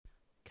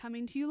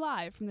Coming to you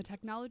live from the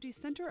Technology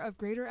Center of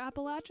Greater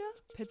Appalachia,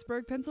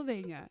 Pittsburgh,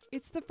 Pennsylvania.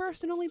 It's the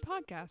first and only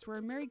podcast where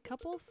a married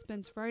couple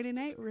spends Friday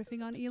night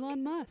riffing on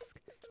Elon Musk.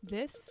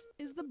 This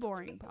is The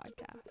Boring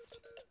Podcast.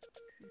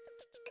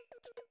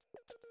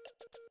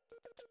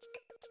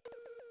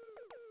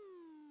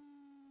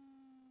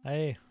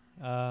 Hey,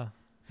 how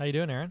you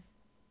doing, Aaron?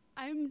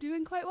 I'm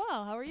doing quite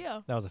well. How are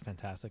you? That was a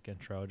fantastic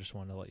intro. I just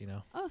wanted to let you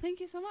know. Oh, thank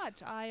you so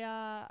much.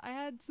 I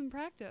had some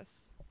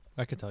practice.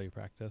 I could tell you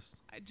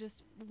practiced.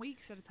 Just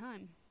weeks at a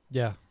time.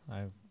 Yeah,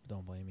 I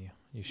don't blame you.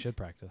 You should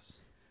practice.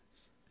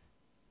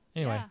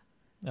 Anyway,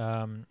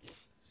 Yeah.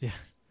 yeah.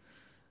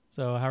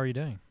 So how are you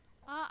doing?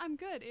 I'm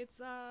good. It's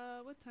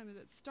what time is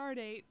it? Star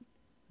date.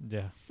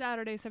 Yeah.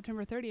 Saturday,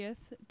 September 30th,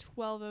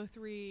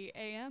 12:03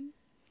 a.m.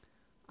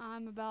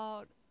 I'm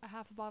about a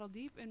half a bottle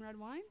deep in red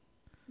wine.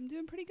 I'm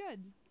doing pretty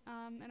good.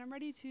 And I'm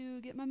ready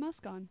to get my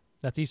musk on.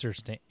 That's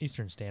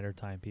Eastern Standard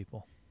Time,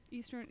 people.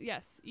 Eastern,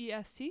 yes,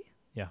 EST.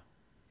 Yeah.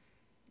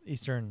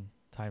 Eastern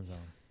Time Zone.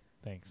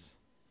 Thanks.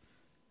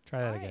 Try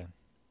that All right. again.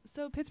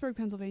 So Pittsburgh,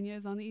 Pennsylvania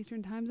is on the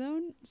Eastern Time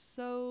Zone.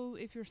 So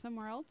if you're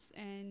somewhere else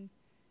and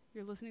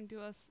you're listening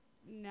to us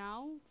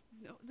now,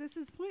 no, this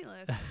is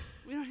pointless.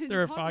 We don't need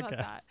They're to a talk about podcast.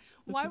 that.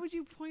 Why would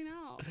you point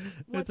out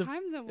what It's a-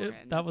 time zone we're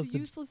in? that was It's the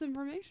useless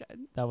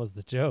information. That was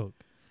the joke.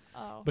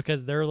 Oh,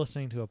 Because they're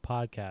listening to a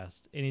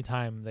podcast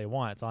anytime they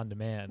want. It's on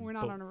demand. we're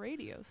not on a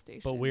radio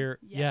station. But we're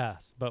yet.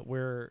 yes, but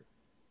we're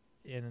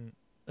in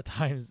a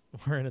time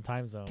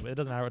zone. It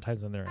doesn't matter what time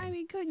zone they're in. I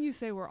mean, couldn't you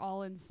say we're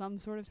all in some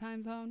sort of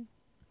time zone?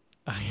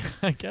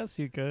 I guess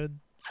you could.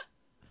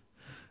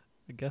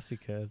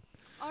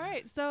 All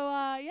right, so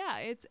yeah,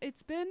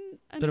 it's been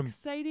an Bit of-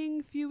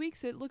 exciting few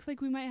weeks. It looks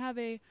like we might have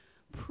a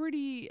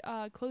pretty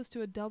close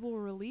to a double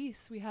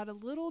release. We had a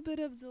little bit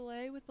of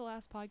delay with the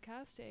last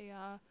podcast,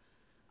 a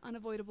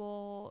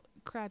unavoidable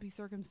crappy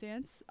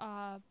circumstance,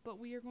 but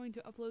we are going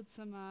to upload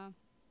some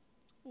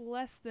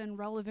less than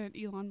relevant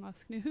Elon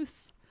Musk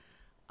news,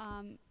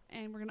 and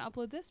we're going to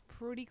upload this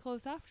pretty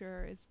close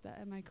after.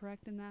 Am I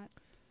correct in that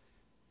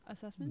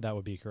assessment? That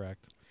would be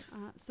correct.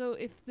 So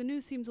if the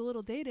news seems a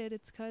little dated,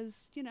 it's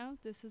because,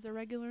 this is a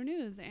regular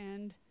news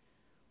and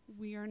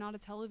we are not a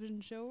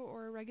television show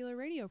or a regular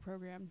radio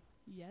program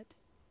yet.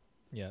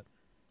 Yet.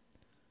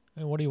 I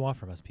mean, what do you want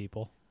from us,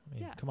 people? I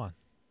mean, Yeah. come on.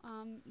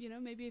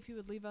 Maybe if you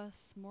would leave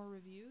us more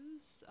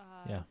reviews,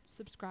 Yeah.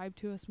 subscribe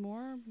to us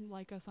more,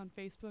 like us on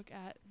Facebook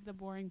at The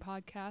Boring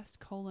Podcast,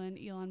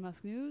 Elon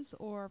Musk News,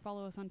 or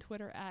follow us on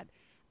Twitter at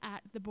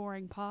The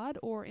Boring Pod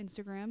or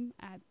Instagram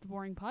at The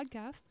Boring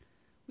Podcast.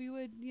 We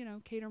would,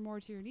 cater more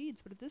to your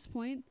needs. But at this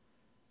point,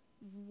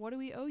 what do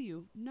we owe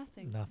you?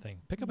 Nothing.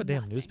 Nothing. Pick up a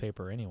damn Nothing.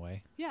 newspaper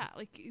anyway. Yeah,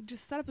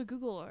 just set up a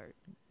Google or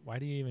Why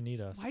do you even need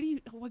us?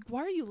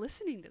 why are you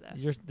listening to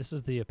this? This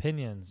is the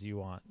opinions you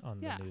want on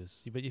Yeah. the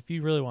news. But if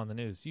you really want the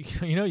news, you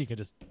you can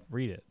just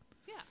read it.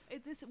 Yeah,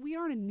 we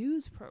aren't a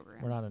news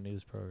program. We're not a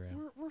news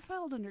program. We're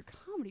filed under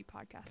comedy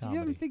podcast. If Comedy. you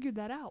haven't figured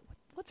that out,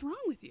 what's wrong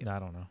with you? No, I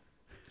don't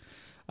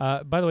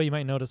know. By the way, you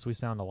might notice we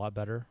sound a lot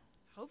better,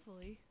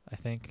 Hopefully. I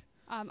think.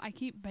 I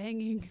keep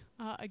banging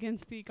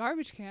against the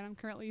garbage can I'm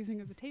currently using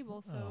as a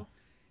table, so Oh.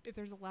 if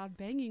there's a loud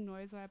banging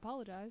noise, I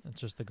apologize. It's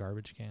just the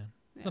garbage can.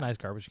 It's Yeah. a nice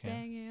garbage can.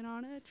 Banging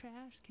on a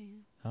trash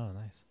can. Oh,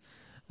 nice.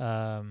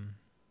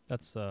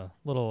 That's a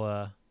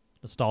little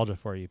nostalgia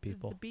for you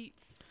people. The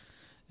beats.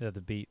 Yeah,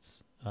 the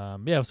beats.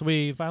 So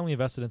we finally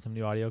invested in some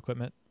new audio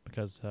equipment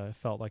because it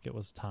felt like it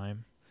was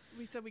time.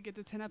 We said we'd get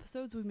to 10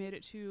 episodes. We made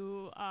it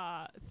to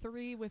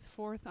 3 with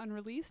 4th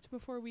unreleased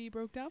before we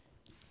broke down.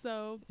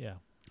 So Yeah,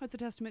 that's a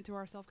testament to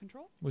our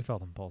self-control. we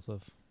felt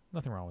impulsive.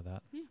 Nothing wrong with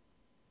that. Yeah.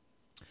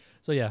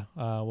 So yeah,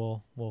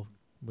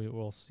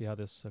 we'll see how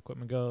this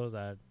equipment goes.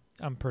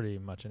 I'm pretty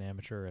much an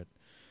amateur at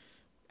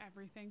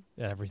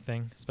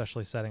everything,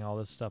 especially setting all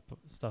this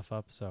stuff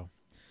up. So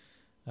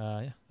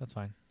yeah, that's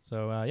fine.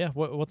 So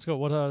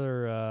what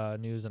other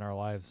news in our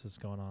lives is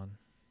going on?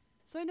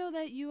 So I know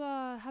that you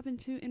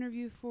happened to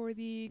interview for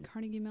the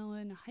Carnegie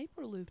Mellon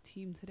Hyperloop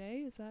team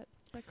today. Is that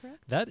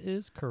correct? That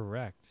is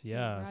correct.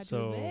 Yeah.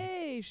 So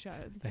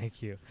Congratulations.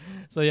 thank you.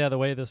 So yeah, the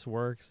way this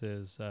works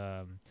is,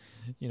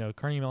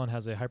 Carnegie Mellon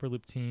has a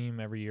Hyperloop team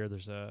every year.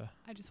 There's a.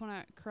 I just want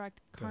to correct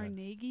Go ahead.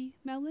 Carnegie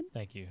Mellon.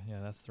 Thank you. Yeah,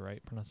 that's the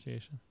right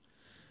pronunciation.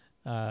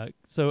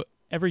 So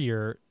every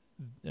year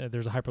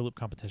there's a Hyperloop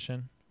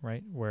competition,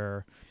 right?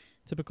 Where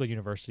typically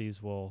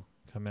universities will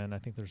come in. I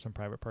think there's some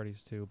private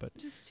parties too, but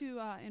Just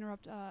to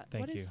interrupt,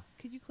 Thank you.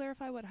 Could you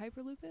clarify what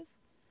Hyperloop is?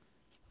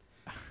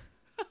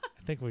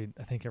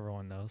 I think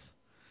everyone knows.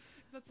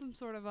 Is that some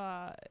sort of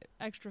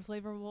extra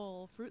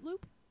flavorful Fruit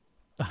Loop?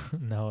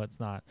 No, it's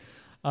not.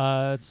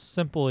 It's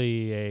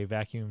simply a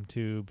vacuum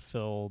tube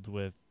filled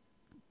with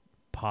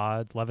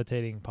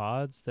levitating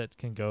pods that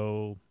can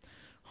go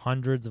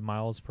hundreds of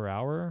miles per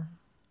hour.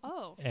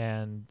 Oh.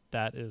 And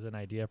that is an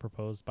idea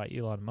proposed by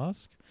Elon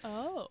Musk.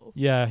 Oh.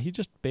 Yeah, he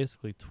just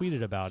basically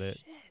tweeted about it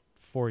Shit.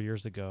 4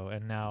 years ago,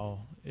 and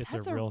now it's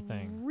That's a real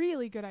thing.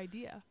 Really good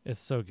idea.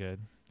 It's so good.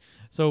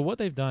 So what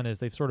they've done is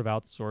they've sort of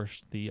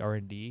outsourced the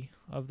R&D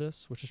of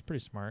this, which is pretty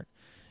smart.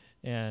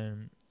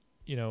 And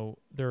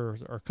there are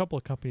a couple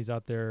of companies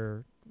out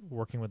there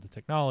working with the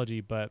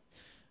technology, but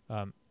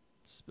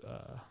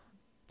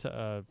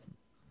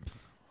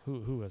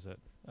who was it?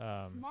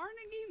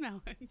 Smartagy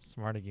Melon.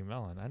 Smartagy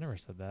Melon. I never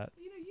said that.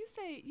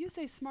 You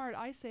say smart.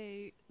 I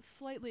say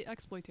slightly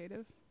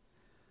exploitative.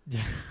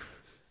 Yeah.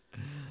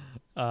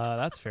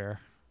 That's fair.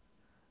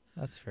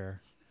 That's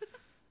fair.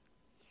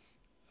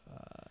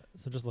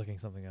 So just looking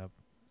something up.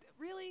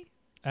 Really?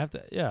 I have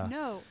to. Yeah.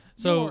 No.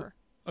 So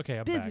okay,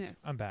 I'm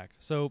business. back. I'm back.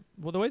 So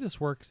the way this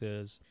works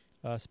is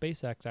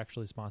SpaceX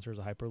actually sponsors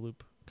a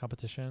Hyperloop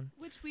competition,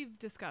 which we've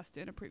discussed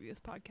in a previous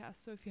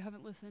podcast. So if you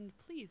haven't listened,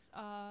 please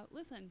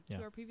listen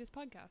to our previous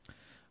podcast.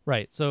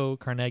 Right. So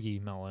Carnegie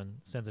Mellon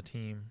sends a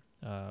team.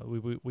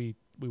 We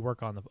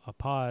work on a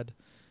pod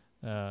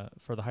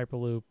for the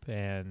Hyperloop,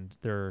 and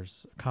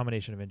there's a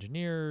combination of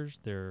engineers,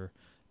 there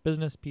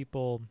business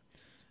people,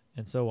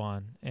 and so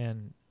on.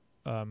 And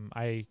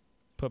I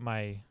put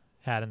my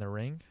hat in the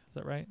ring. Is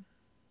that right?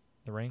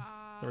 The ring? Is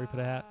that where you put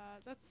a hat?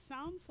 That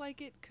sounds like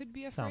it could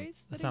be a phrase.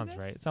 That sounds exists.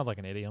 right. It sounds like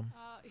an idiom.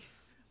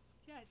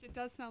 Yes, it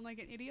does sound like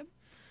an idiom.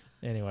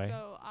 Anyway.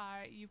 So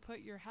you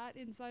put your hat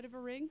inside of a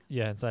ring?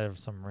 Yeah, inside of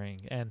some ring.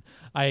 And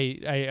I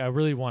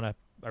really want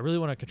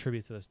to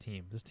contribute to this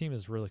team. This team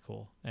is really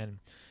cool. And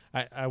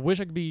I wish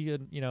I could be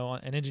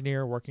an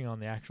engineer working on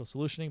the actual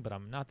solutioning, but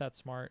I'm not that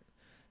smart.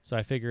 So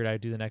I figured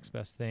I'd do the next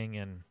best thing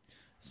and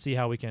see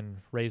how we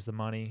can raise the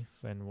money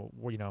and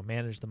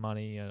manage the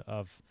money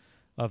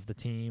of the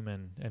team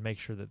and make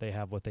sure that they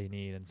have what they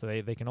need. And so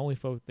they can only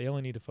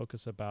need to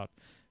focus about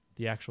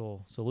the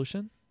actual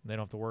solution. They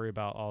don't have to worry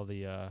about all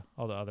the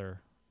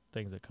other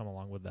things that come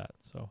along with that.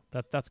 So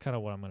that's kind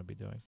of what I'm going to be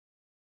doing.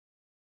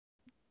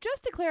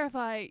 Just to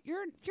clarify,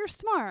 you're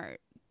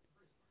smart.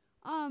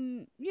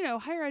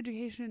 Higher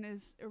education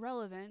is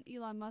irrelevant.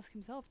 Elon Musk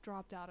himself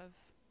dropped out of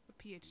a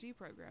PhD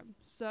program.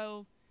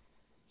 So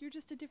you're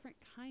just a different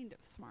kind of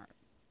smart.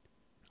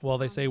 Well,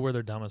 they say we're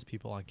the dumbest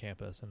people on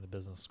campus in the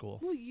business school.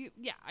 Well,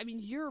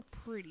 you're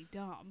pretty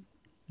dumb.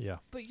 Yeah.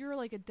 But you're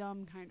like a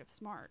dumb kind of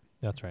smart.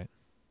 That's right.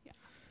 Yeah.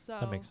 So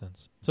that makes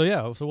sense. So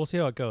yeah, so we'll see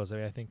how it goes. I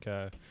mean, I think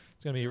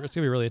it's gonna be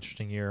a really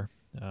interesting year.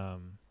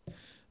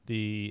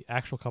 The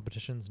actual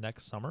competition's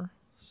next summer,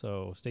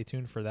 so stay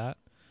tuned for that.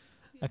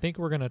 Yeah. I think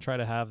we're gonna try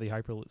to have the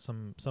Hyperloop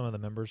some of the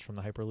members from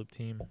the Hyperloop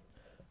team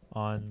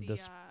on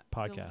this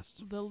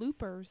podcast. The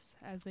loopers,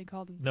 as they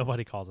call them.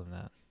 Nobody calls them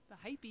that.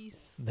 The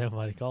hypees.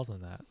 Nobody calls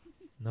them that.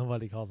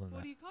 Nobody calls them that.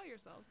 What do you call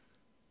yourselves?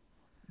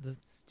 The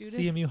students?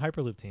 CMU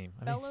Hyperloop team.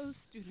 Fellow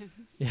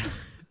students. Yeah.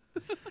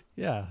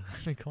 Yeah.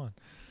 I mean, come on.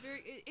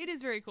 It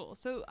is very cool.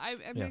 So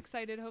I'm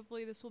excited.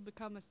 Hopefully this will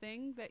become a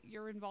thing that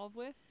you're involved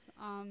with.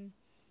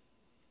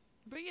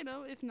 But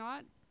if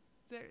not,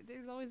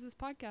 there's always this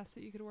podcast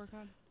that you could work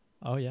on.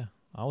 Oh yeah,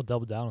 I'll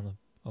double down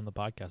on the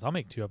podcast. I'll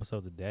make 2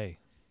 episodes a day.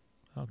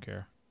 I don't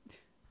care.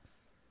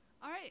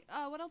 All right.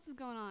 What else is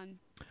going on?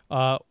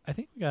 I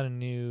think we got a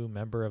new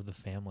member of the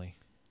family.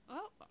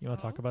 Oh. You want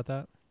to talk about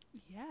that?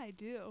 Yeah, I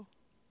do.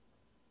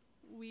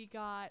 We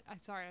got.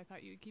 Sorry, I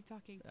thought you would keep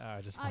talking.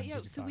 I just wanted you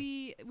to so talk.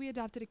 we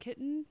adopted a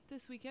kitten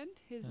this weekend.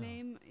 His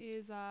name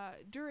is.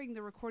 During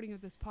the recording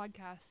of this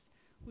podcast,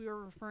 we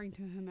were referring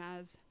to him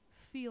as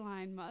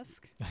Feline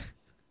Musk.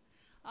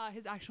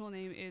 His actual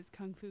name is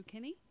Kung Fu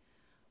Kenny.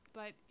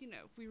 But,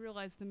 we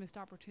realized the missed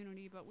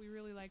opportunity, but we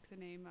really liked the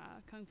name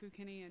Kung Fu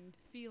Kenny, and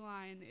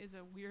feline is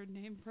a weird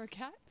name for a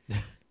cat.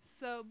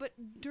 But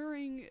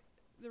during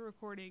the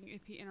recording,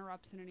 if he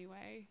interrupts in any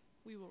way,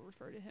 we will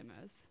refer to him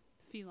as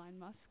Feline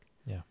Musk.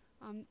 Yeah.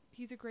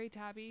 He's a gray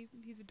tabby.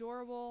 He's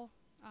adorable.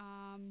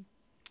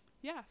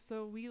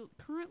 So we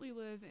currently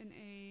live in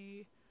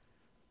a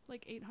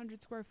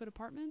 800 square foot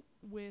apartment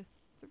with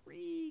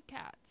 3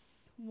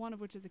 cats, one of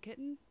which is a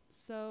kitten.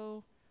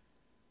 So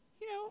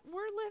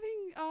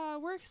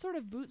we're sort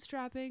of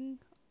bootstrapping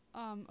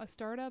a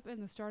startup,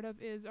 and the startup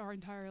is our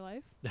entire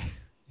life. Yeah,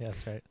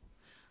 that's right.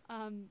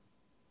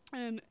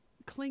 And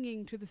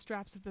clinging to the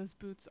straps of those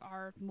boots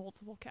are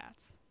multiple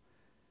cats.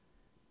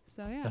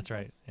 So yeah. That's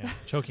right. Yeah,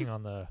 choking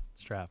on the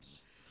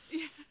straps.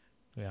 Yeah.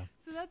 Yeah.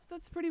 So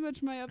that's pretty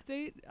much my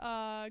update.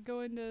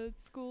 Going to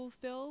school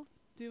still,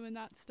 doing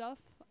that stuff.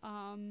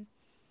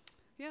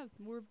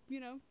 We're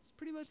it's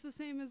pretty much the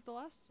same as the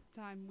last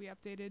time we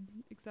updated,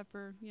 except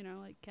for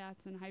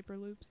cats and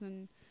hyperloops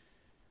and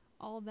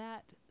all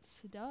that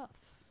stuff.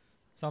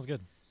 Sounds good.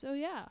 So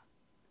yeah.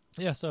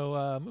 Yeah.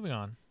 So moving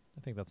on.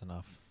 I think that's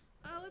enough.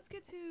 Let's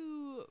get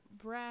to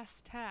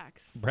brass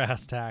tacks.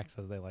 Brass tacks,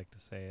 as they like to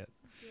say it.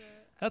 Yeah.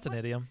 That's an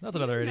idiom. That's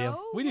another idiom.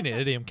 We need an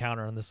idiom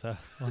counter on this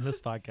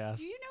podcast.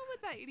 Do you know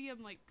what that idiom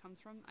comes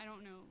from? I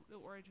don't know the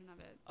origin of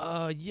it.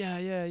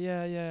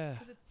 Yeah.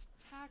 Because it's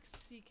tax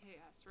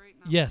CKS, right?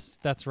 Yes,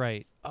 that's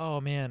right.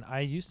 Oh man, I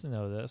used to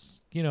know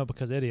this.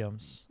 Because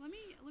idioms. Let me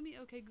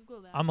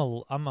Google that. I'm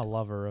a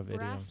lover of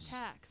idioms. Brass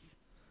tacks.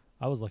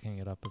 I was looking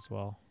it up as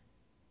well.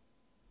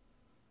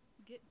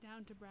 Get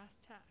down to brass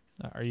tacks.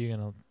 Are you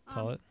gonna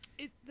tell it?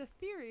 The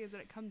theory is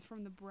that it comes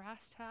from the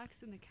brass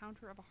tacks in the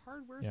counter of a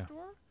hardware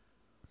store.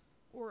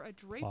 or a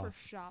draper's Cloth.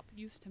 shop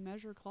used to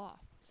measure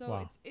cloth. So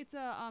Wow. it's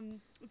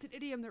an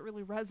idiom that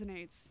really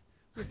resonates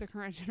with the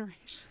current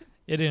generation.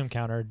 Idiom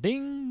counter.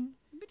 Ding.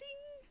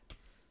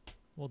 Ba-ding!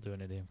 We'll do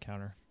an idiom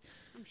counter.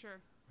 I'm sure.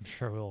 I'm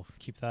sure we'll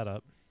keep that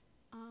up.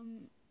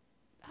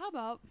 How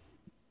about,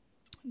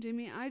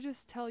 Jamie, I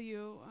just tell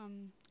you,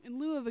 in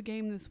lieu of a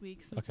game this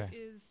week, since Okay. it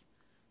is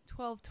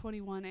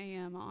 12:21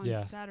 a.m. on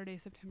Yeah. Saturday,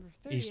 September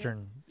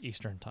 30th.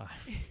 Eastern time.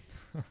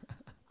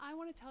 I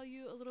want to tell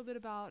you a little bit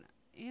about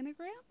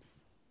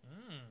anagrams.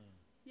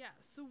 Yeah.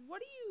 So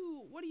what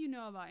do you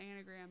know about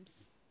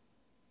anagrams?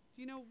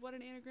 Do you know what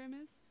an anagram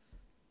is?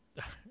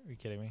 Are you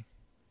kidding me?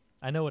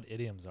 I know what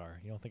idioms are.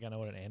 You don't think I know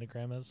what an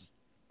anagram is?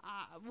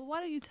 Well,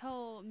 why don't you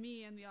tell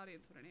me and the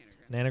audience what an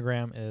anagram An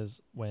anagram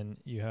is when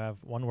you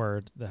have one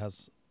word that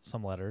has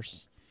some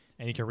letters,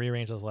 and you can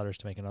rearrange those letters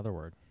to make another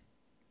word.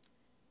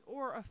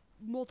 Or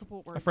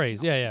multiple words. A phrase.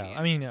 can Yeah, also yeah. be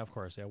I mean, of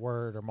course, yeah.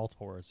 Word or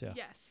multiple words, yeah.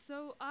 Yes.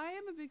 So I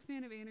am a big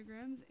fan of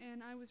anagrams,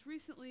 and I was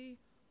recently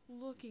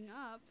looking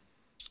up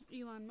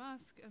Elon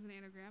Musk as an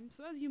anagram.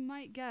 So as you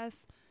might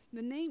guess,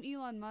 the name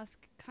Elon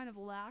Musk kind of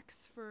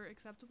lacks for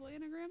acceptable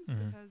anagrams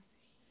because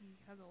he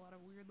has a lot of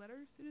weird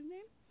letters in his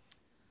name.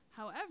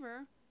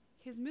 However,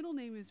 his middle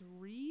name is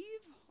Reeve,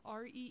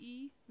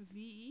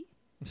 Reeve,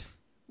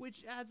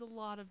 which adds a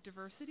lot of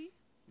diversity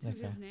to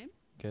his name.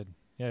 Good.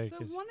 Yeah. So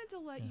I wanted to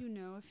let you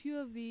know a few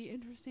of the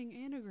interesting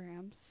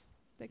anagrams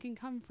that can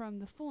come from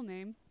the full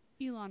name,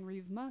 Elon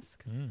Reeve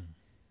Musk.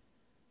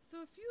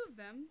 So a few of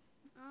them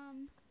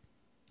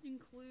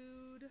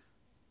include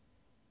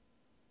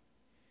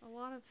a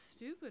lot of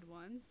stupid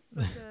ones,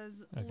 such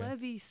as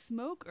Levy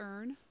Smoke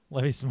Urn.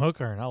 Levy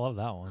Smoke Urn. I love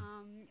that one.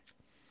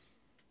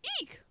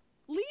 Eek!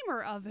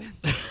 Lemur Oven.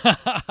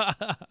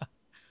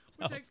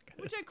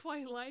 which I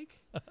quite like.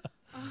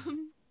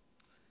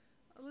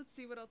 Let's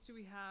see, what else do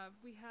we have?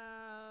 We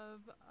have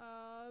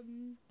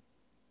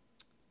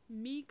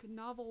Meek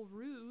Novel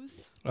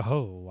Ruse.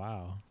 Oh,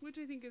 wow. Which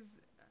I think is,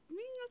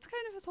 that's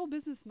kind of his whole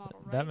business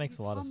model, right? That makes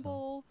a lot of sense.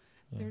 Humble,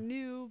 Yeah. they're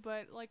new,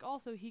 but like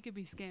also he could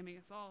be scamming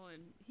us all,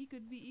 and he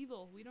could be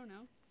evil. We don't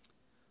know.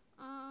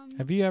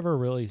 Have you ever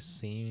really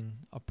seen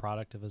a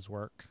product of his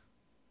work?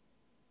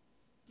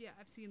 Yeah,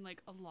 I've seen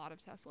like a lot of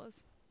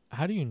Teslas.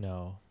 How do you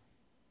know?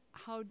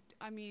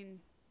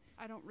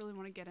 I don't really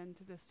want to get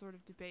into this sort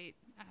of debate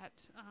at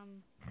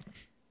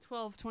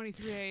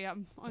 12:23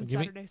 a.m. on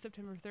Saturday,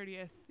 September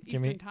 30th,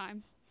 Eastern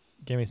Time.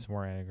 Give me some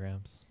more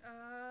anagrams.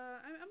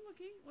 I'm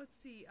looking. Let's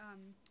see.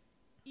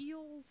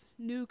 Eels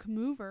Nuke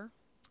Mover.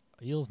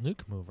 Eels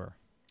Nuke Mover.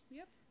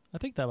 Yep. I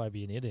think that might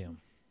be an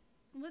idiom.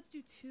 Let's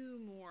do two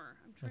more.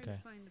 I'm trying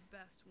to find the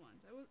best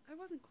ones. I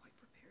wasn't quite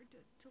prepared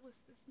to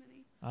list this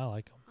many. I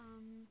like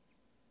them.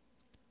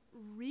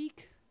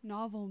 Reek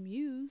Novel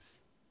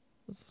Muse.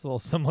 This is a little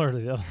similar to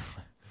the other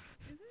one.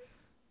 Is it?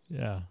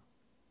 Yeah.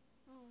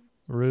 Oh.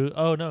 Ruse.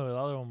 Oh, no. The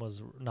other one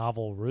was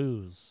Novel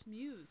Ruse.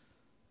 Muse.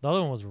 The other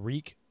one was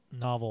Meek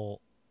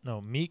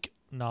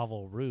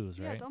Novel Ruse,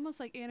 right? Yeah, it's almost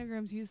like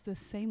anagrams use the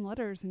same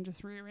letters and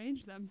just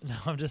rearrange them. No,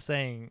 I'm just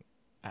saying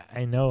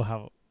I know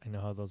how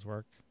those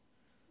work.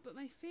 But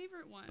my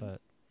favorite one,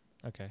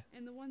 okay.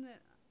 and the one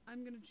that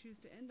I'm going to choose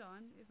to end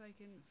on, if I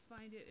can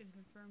find it and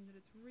confirm that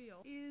it's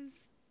real, is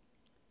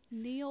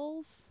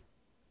Neil's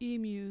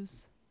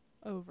Emus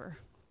Over.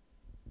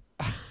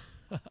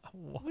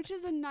 Which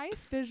is a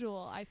nice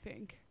visual, I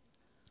think.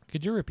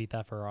 Could you repeat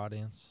that for our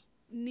audience?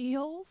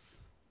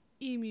 Neil's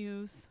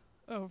Emus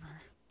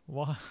Over.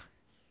 What?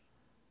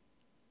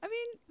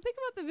 Think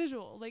about the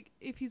visual. Like,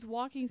 if he's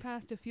walking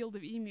past a field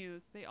of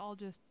emus, they all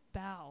just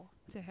bow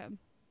to him.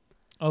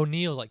 Oh,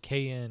 Neil's like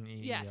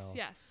K-N-E-L.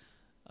 Yes.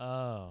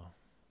 Oh.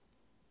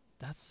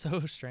 That's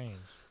so strange.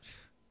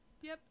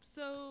 Yep,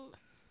 so,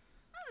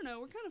 I don't know,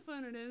 we're kind of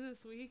phoning it in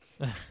this week.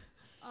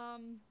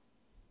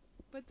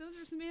 But those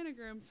are some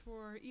anagrams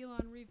for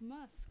Elon Reeve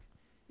Musk.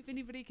 If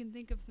anybody can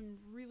think of some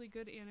really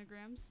good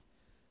anagrams,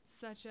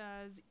 such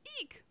as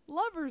Eek!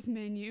 Lover's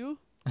Menu,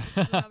 which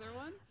is another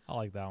one. I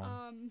like that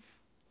one.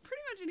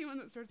 Pretty much anyone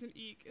that starts in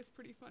Eek is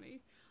pretty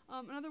funny.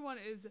 Another one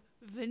is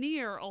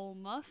Veneer Ol'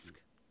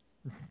 Musk.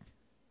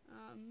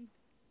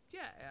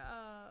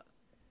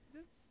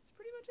 That's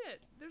pretty much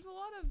it. There's a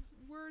lot of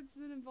words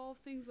that involve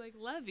things like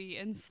levy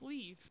and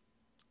sleeve.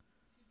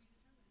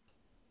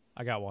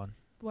 I got one.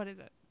 What is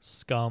it?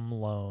 Scum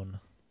loan.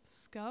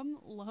 Scum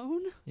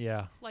loan?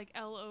 Yeah. Like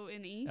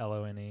L-O-N-E?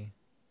 L-O-N-E.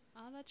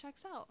 That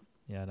checks out.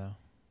 Yeah, I know.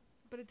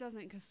 But it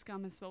doesn't, because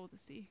scum is spelled with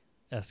a C.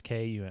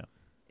 S-K-U-M.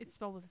 It's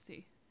spelled with a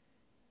C.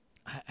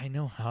 I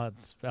know how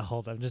it's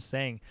spelled. I'm just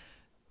saying,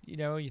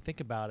 you think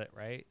about it,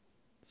 right?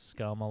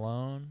 Scum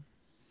alone.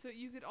 So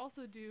you could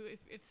also do,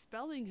 if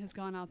spelling has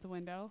gone out the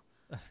window.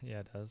 Yeah,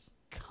 it does.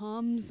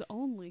 Comes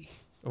only.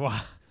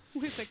 Wow.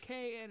 With a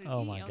K and an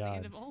Oh E my on God. the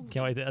end of only.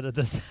 Can't wait to edit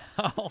this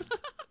out.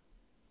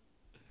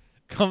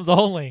 Comes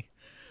only.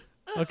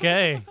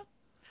 Okay.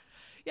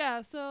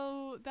 Yeah,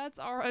 so that's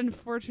our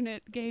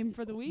unfortunate game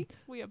for the week.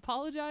 We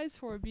apologize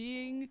for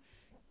being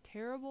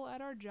terrible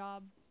at our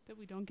job that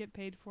we don't get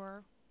paid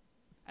for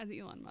as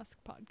Elon Musk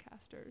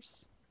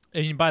podcasters.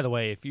 And by the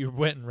way, if you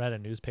went and read a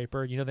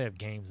newspaper, they have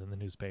games in the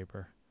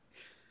newspaper.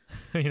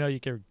 You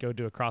could go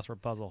do a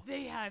crossword puzzle.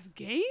 They have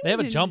games. They have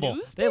a jumble.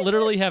 They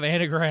literally have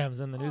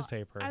anagrams in the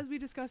newspaper. As we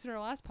discussed in our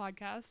last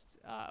podcast,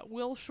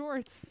 Will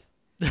Shorts,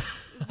 the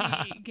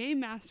game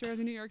master of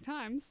the New York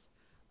Times.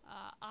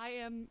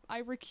 I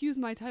recuse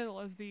my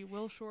title as the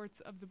Will Shorts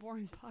of the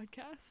Boring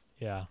Podcast.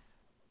 Yeah.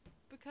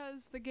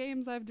 Because the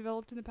games I've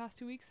developed in the past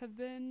 2 weeks have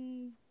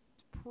been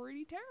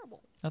pretty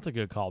terrible. That's a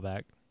good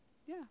callback.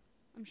 Yeah.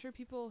 I'm sure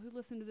people who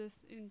listen to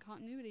this in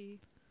continuity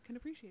can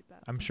appreciate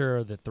that. I'm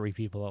sure the 3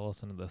 people that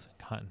listen to this in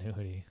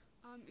continuity.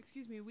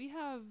 Excuse me. We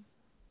have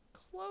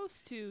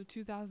close to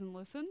 2,000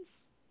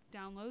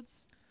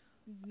 downloads.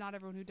 Not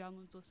everyone who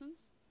downloads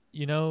listens.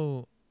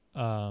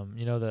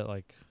 That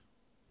like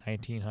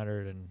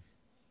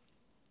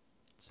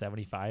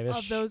 1,975-ish?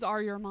 Of those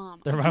are your mom.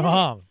 They're my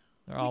mom.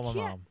 They're all my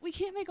mom. We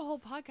can't make a whole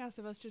podcast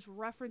of us just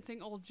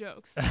referencing old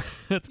jokes.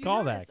 It's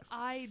callbacks.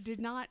 I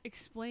did not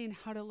explain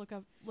how to look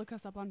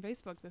us up on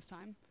Facebook this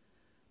time.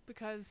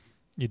 Because...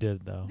 You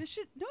did, though. No,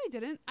 I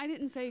didn't. I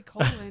didn't say :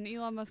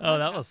 Elon Musk. Oh,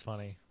 that was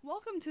funny.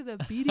 Welcome to the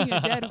Beating a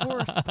Dead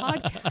Horse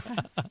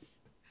podcast.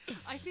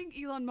 I think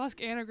Elon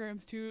Musk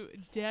anagrams to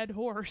dead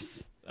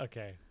horse.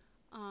 Okay.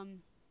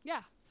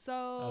 Yeah.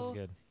 So that was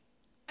good.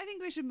 I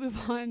think we should move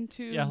on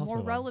to more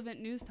relevant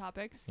news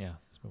topics. Yeah,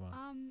 let's move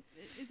on.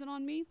 Is it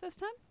on me this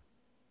time,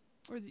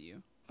 or is it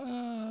you?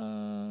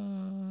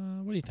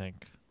 What do you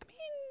think?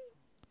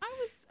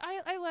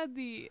 I led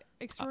the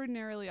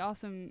extraordinarily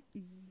awesome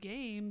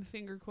game,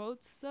 finger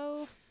quotes.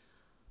 So,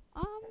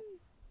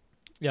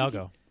 yeah, I'll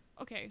go.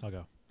 Okay. I'll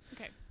go.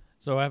 Okay.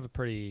 So I have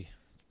pretty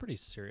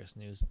serious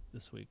news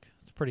this week.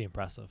 It's pretty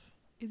impressive.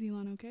 Is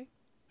Elon okay?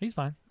 He's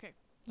fine. Okay.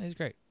 He's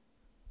great.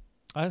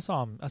 I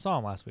saw him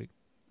last week.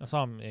 I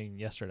saw him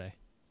yesterday.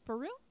 For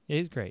real? Yeah,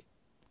 he's great.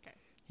 Okay.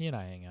 He and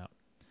I hang out.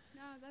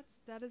 No,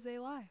 that is a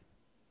lie.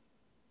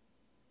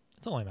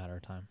 It's only a matter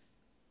of time.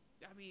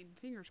 I mean,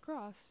 fingers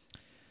crossed.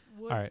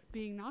 Wood All right.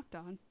 being knocked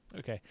on.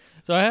 Okay.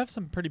 So I have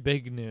some pretty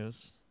big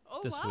news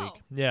this wow. week.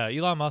 Yeah,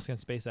 Elon Musk and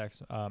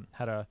SpaceX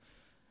had a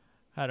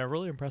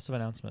really impressive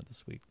announcement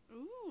this week.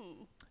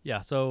 Ooh.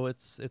 Yeah, so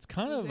it's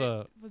kind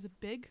Was it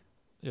big?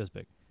 It was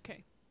big.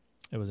 Okay.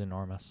 It was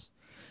enormous.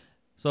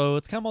 So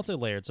it's kind of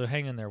multi-layered, so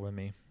hang in there with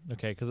me.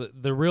 Okay, because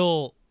the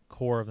real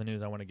core of the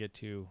news I want to get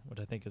to, which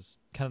I think is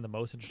kind of the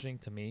most interesting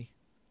to me,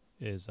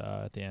 is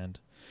at the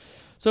end.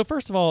 So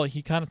first of all,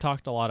 he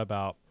talked a lot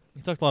about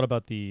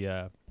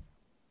the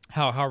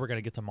how we're going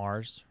to get to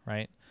Mars,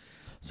 right?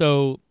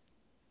 So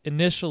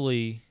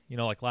initially,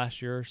 like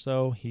last year or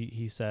so,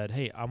 he said,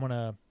 "Hey, I want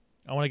to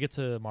get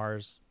to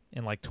Mars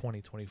in like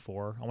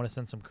 2024. I want to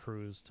send some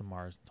crews to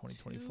Mars in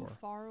 2024." Too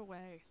far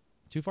away.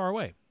 Too far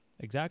away.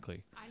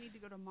 Exactly. I need to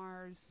go to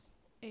Mars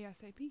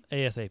ASAP.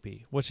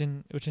 ASAP, which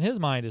in his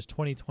mind is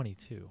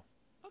 2022.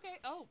 Okay.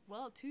 Oh,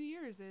 well, 2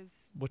 years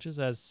is which is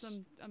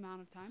some amount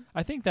of time.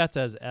 I think that's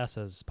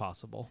as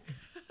possible.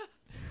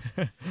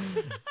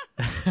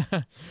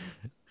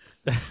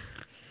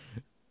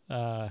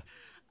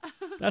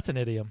 That's an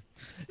idiom.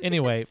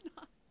 Anyway,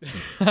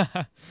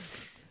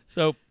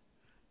 so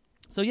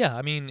yeah,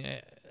 I mean,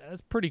 that's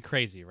pretty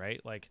crazy,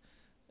 right? Like,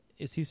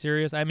 is he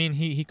serious? I mean,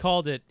 he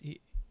called it.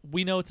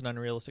 We know it's an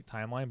unrealistic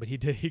timeline, but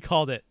he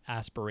called it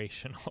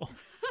aspirational.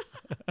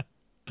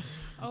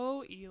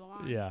 Oh,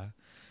 Elon. Yeah.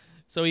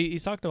 So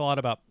he's talked a lot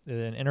about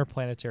an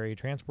interplanetary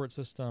transport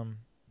system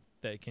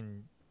that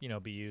can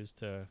be used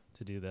to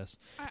do this.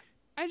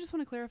 I just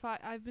want to clarify,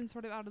 I've been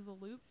sort of out of the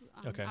loop,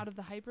 Okay. out of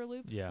the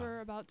Hyperloop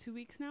for about 2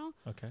 weeks now.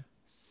 Okay.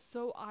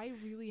 So I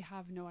really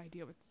have no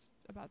idea what's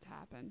about to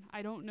happen.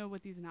 I don't know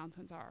what these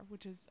announcements are,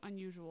 which is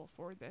unusual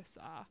for this.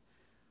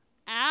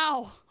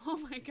 Ow! Oh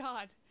my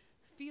God.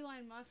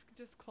 Feline Musk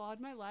just clawed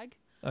my leg.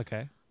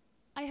 Okay.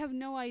 I have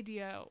no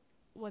idea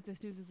what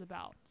this news is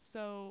about.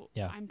 So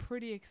I'm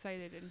pretty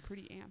excited and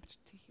pretty amped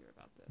to hear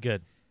about this.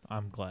 Good.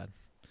 I'm glad.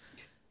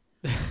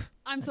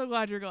 I'm so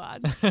glad you're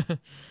glad.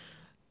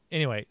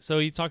 Anyway, so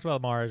he talked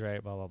about Mars,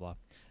 right? Blah, blah, blah.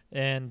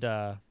 And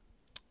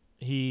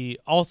he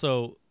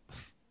also,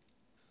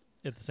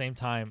 at the same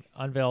time,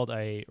 unveiled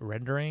a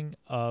rendering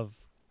of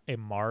a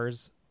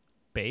Mars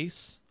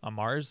base, a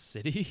Mars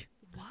city.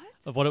 What?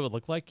 Of what it would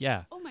look like.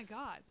 Yeah. Oh, my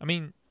God. I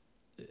mean,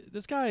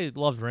 this guy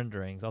loves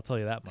renderings. I'll tell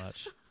you that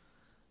much.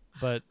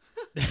 But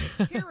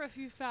here are a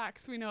few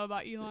facts we know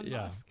about Elon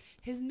Musk.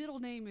 His middle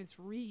name is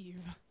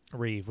Reeve.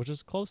 Reeve, which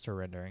is close to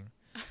rendering.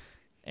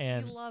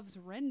 And he loves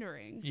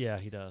renderings. Yeah,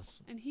 he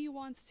does. And he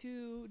wants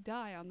to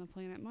die on the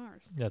planet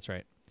Mars. That's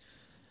right.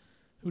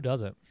 Who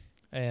doesn't?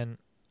 And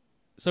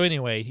so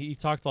anyway, he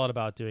talked a lot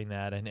about doing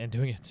that and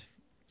doing it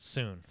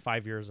soon,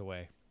 5 years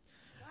away.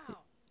 Wow.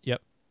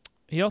 Yep.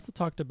 He also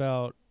talked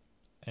about,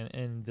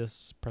 in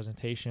this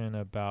presentation,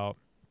 about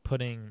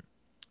putting,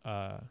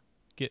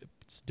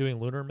 doing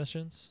lunar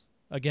missions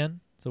again.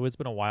 So it's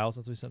been a while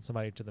since we sent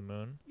somebody to the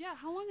moon. Yeah,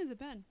 how long has it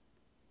been?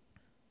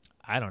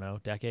 I don't know,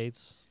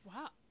 decades.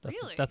 Wow. That's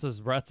really? That's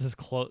as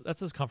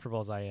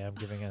comfortable as I am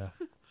giving an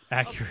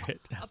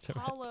accurate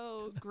estimate. Apollo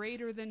also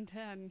greater than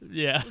 10.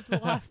 Yeah. Was the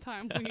last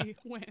time we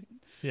went.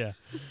 Yeah.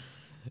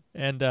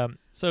 And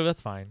so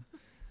that's fine.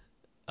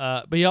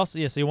 But he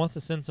also, so he wants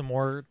to send some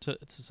more to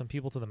some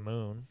people to the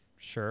moon.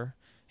 Sure.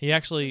 He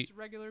actually, Just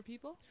regular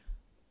people?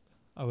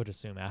 I would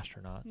assume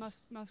astronauts.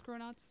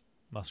 Muskronauts?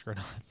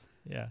 Muskronauts.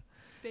 Yeah.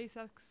 Space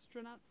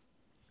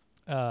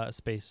astronauts?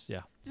 Space,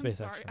 yeah. I'm Space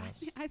sorry.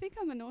 astronauts. I think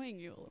I'm annoying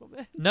you a little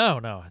bit. No,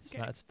 it's Okay.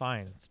 not. It's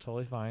fine. It's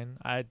totally fine.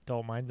 I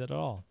don't mind it at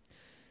all.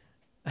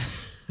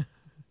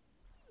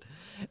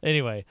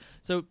 Anyway,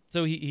 so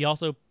he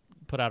also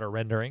put out a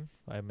rendering.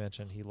 I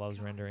mentioned he loves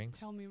God, renderings.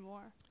 Tell me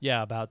more.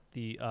 Yeah, about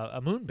the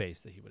a moon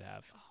base that he would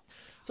have.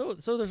 So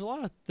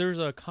there's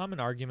a common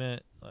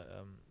argument,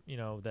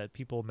 that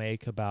people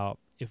make about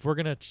if we're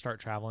gonna start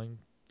traveling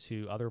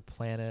to other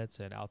planets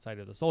and outside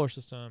of the solar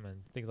system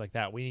and things like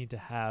that, we need to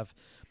have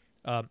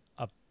a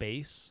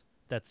base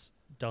that's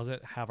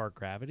doesn't have our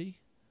gravity,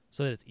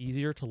 so that it's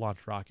easier to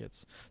launch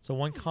rockets. So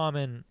one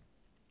common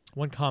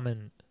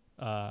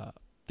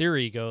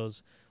theory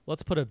goes,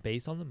 let's put a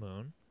base on the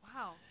moon.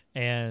 Wow.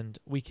 And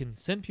we can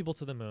send people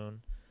to the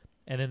moon,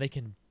 and then they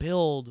can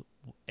build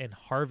and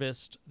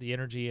harvest the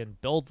energy and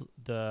build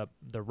the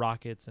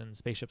rockets and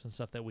spaceships and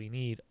stuff that we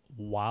need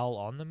while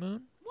on the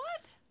moon.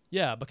 What?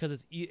 Yeah, because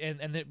it's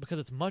because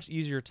it's much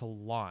easier to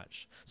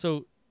launch.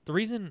 So the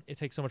reason it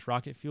takes so much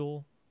rocket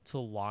fuel to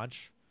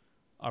launch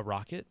a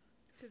rocket,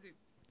 Because of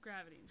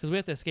gravity. because we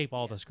have to escape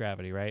all this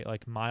gravity, right?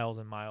 Like miles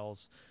and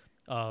miles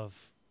of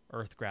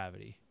Earth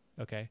gravity.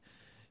 Okay.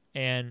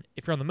 And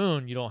if you're on the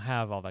moon, you don't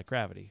have all that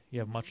gravity. You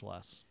have much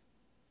less.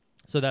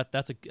 So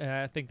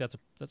I think that's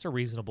a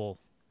reasonable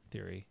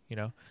theory,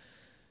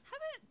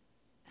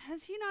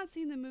 Has he not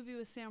seen the movie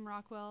with Sam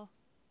Rockwell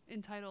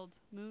entitled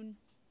Moon?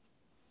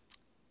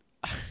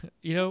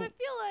 You 'Cause know, I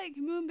feel like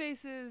moon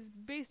bases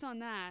based on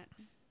that,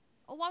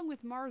 along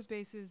with Mars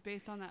bases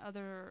based on that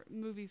other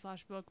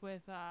movie/book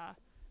with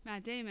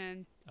Matt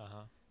Damon.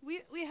 uh-huh.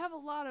 We have a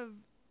lot of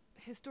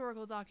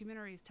historical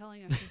documentaries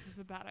telling us this is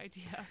a bad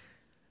idea.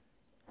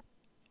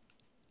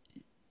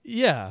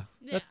 Yeah,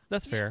 Yeah.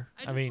 that's fair.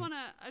 I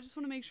just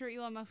wanna make sure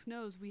Elon Musk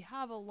knows we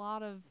have a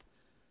lot of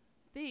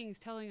things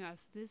telling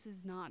us this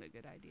is not a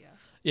good idea.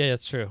 Yeah,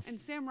 that's true. And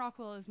Sam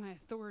Rockwell is my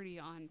authority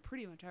on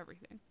pretty much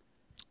everything.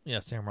 Yeah,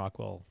 Sam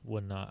Rockwell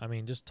would not. I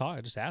mean, just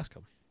ask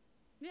him.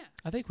 Yeah.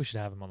 I think we should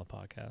have him on the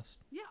podcast.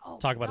 Yeah. Oh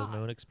Talk my about his God.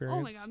 moon experience.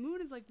 Oh my God,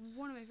 Moon is like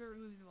one of my favorite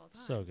movies of all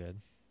time. So good.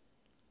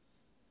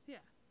 Yeah.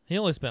 He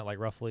only spent like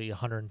roughly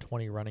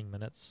 120 running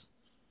minutes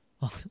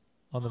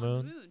on the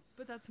moon.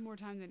 But that's more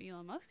time than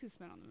Elon Musk has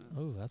spent on the moon.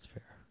 Oh, that's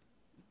fair.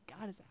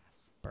 Got his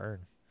ass.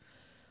 Burn.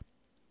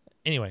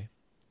 Anyway,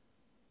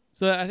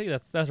 so I think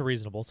that's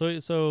reasonable.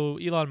 So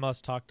Elon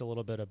Musk talked a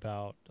little bit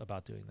about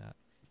doing that,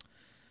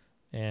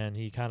 and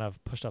he kind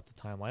of pushed up the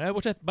timeline.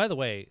 Which, by the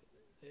way,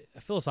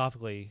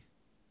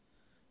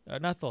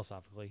 not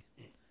philosophically.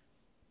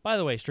 By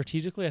the way,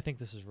 strategically, I think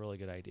this is a really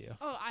good idea.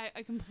 Oh,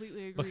 I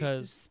completely agree.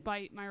 Because-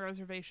 despite my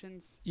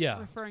reservations, Yeah.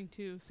 referring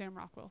to Sam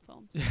Rockwell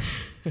films.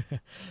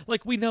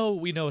 Like we know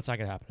it's not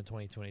going to happen in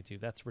 2022.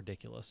 That's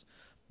ridiculous.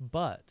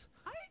 But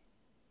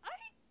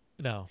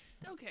no,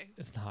 Okay.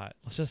 it's not.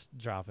 Let's just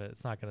drop it.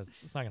 It's not gonna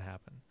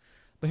happen.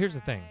 But here's the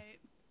thing. Right.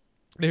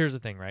 Here's the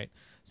thing, right?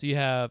 So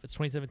it's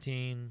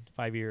 2017,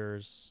 5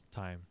 years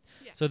time.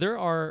 Yeah. So there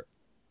are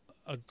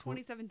a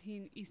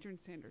 2017 Eastern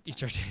Standard Time.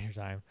 Eastern Standard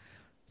Time.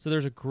 So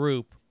there's a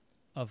group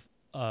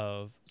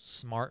of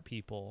smart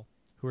people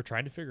who are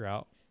trying to figure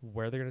out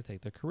where they're going to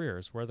take their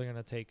careers, what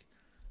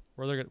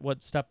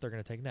step they're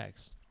going to take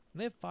next. And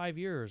they have 5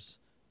 years.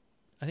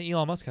 I think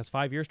Elon Musk has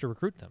 5 years to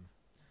recruit them,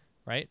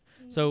 right?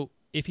 Mm. So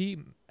if he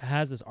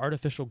has this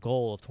artificial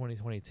goal of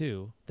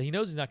 2022 that he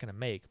knows he's not going to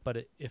make,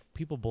 but if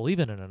people believe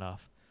in it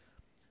enough,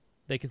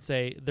 they can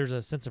say there's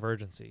a sense of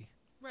urgency.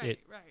 Right.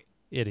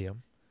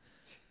 Idiom.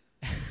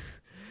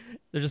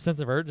 There's a sense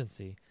of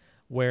urgency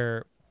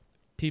where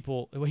he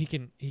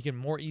can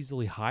more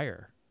easily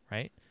hire,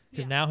 right?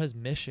 Because now his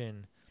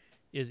mission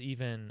is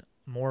even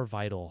more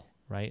vital,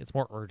 right? It's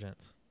more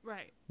urgent.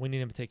 Right. We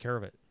need him to take care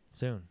of it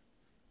soon.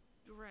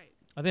 Right.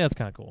 I think that's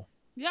kind of cool.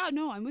 Yeah,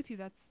 no, I'm with you.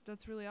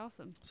 That's really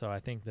awesome. So I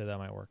think that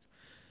might work.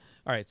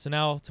 All right, so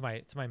now to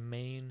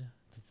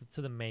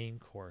the main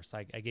course.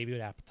 I gave you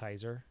an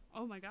appetizer,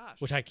 Oh my gosh.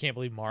 which I can't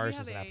believe Mars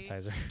have is an a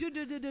appetizer.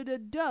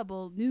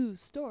 Double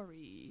news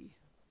story.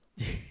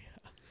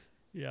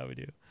 Yeah, we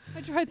do. I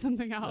tried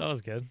something out. That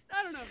was good.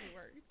 I don't know if it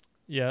worked.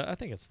 Yeah, I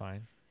think it's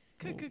fine.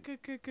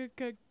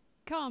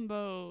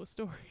 Combo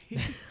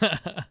story.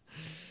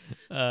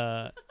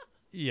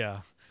 Yeah.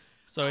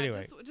 So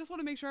anyway, just want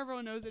to make sure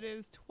everyone knows it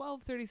is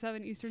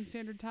 12:37 Eastern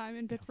Standard Time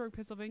in Pittsburgh,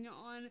 Pennsylvania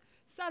on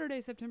Saturday,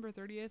 September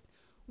 30th.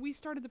 We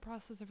started the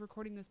process of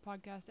recording this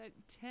podcast at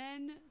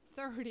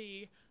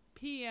 10:30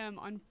 p.m.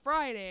 on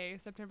Friday,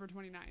 September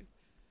 29th.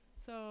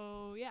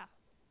 So, yeah.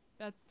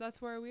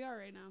 That's where we are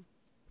right now.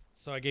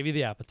 so I gave you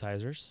the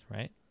appetizers,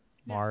 right?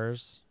 Yeah.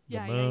 Mars, the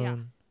Yeah,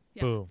 moon,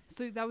 Yeah. boom.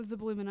 So that was the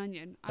bloomin'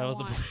 onion. That was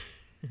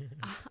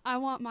I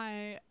want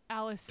my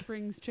Alice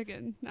Springs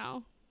chicken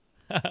now.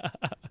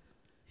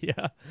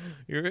 Yeah,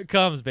 here it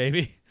comes,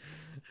 baby.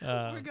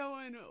 We're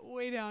going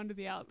way down to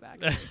the Outback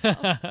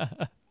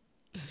Steakhouse.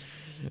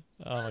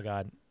 Oh my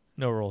God.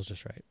 No rules,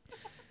 just right.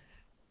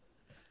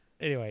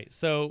 Anyway,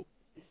 so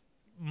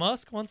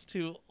Musk wants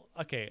to.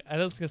 Okay, I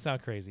know this is gonna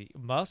sound crazy.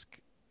 Musk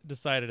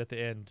decided at the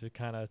end to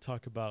kind of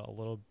talk about a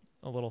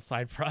little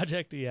side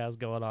project he has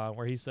going on,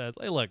 where he says,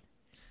 "Hey, look,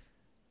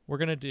 we're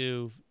gonna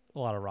do a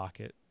lot of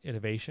rocket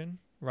innovation,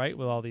 right?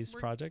 With all these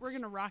projects, we're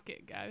gonna rock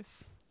it,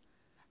 guys.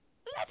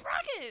 Let's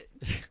rock it."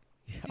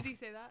 Yeah. Did he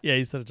say that? Yeah,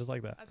 he said it just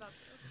like that. I thought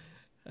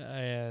so.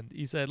 And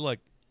he said, "Look,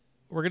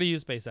 we're gonna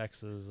use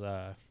SpaceX's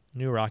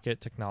new rocket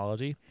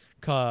technology,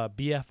 called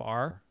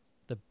BFR,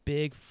 the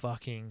big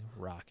fucking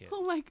rocket."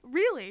 Oh my,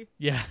 really?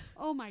 Yeah,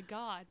 Oh my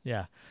God.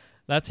 yeah,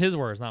 that's his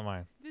words, not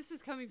mine. This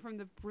is coming from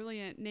the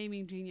brilliant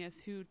naming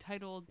genius who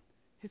titled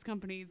his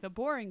company The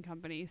Boring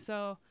Company.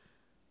 So,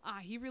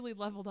 he really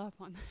leveled up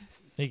on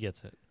this. He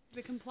gets it.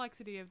 The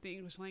complexity of the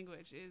English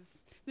language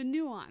the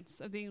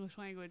nuance of the English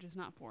language is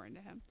not foreign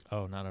to him.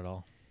 Oh, not at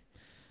all.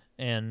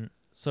 And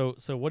so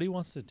what he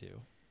wants to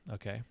do,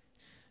 okay,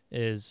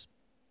 is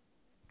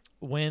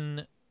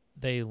when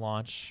they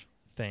launch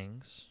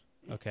things,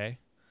 okay,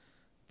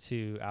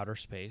 to outer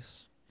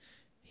space,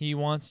 he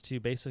wants to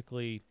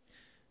basically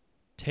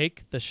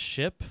take the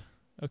ship,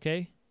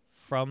 okay,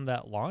 from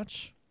that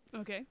launch,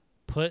 Okay.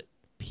 put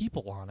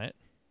people on it,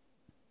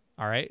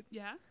 all right,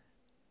 Yeah.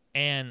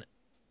 and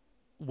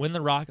when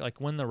the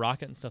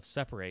rocket and stuff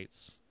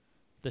separates,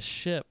 the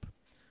ship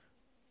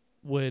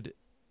would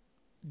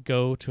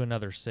go to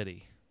another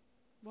city.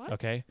 What?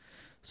 Okay.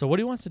 So what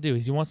he wants to do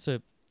is he wants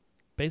to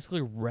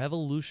basically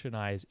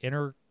revolutionize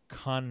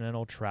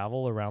intercontinental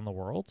travel around the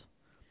world.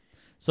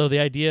 So the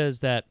idea is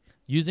that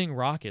using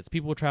rockets,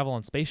 people will travel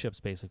on spaceships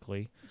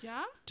basically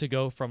Yeah? to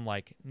go from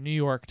like New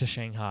York to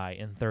Shanghai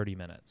in 30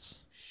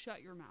 minutes.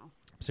 Shut your mouth.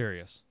 I'm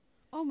serious.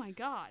 Oh my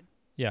God.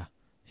 Yeah.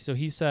 So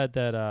he said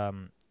that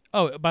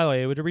oh, by the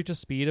way, it would reach a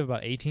speed of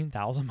about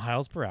 18,000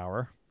 miles per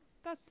hour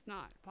That's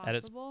not at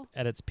its possible.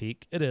 at its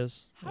peak. It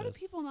is. How It do is.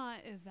 people not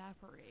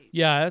evaporate?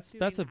 Yeah,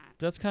 doing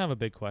that's kind of a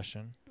big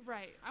question.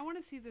 Right. I want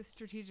to see the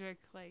strategic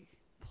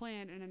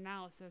plan and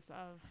analysis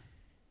of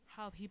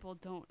how people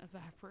don't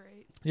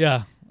evaporate.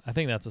 Yeah, I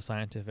think that's a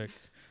scientific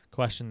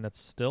question that's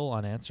still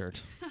unanswered.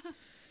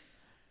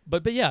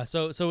 But yeah,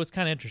 so it's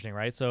kind of interesting,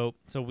 right? So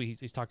we've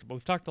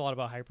talked a lot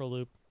about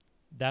Hyperloop.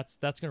 That's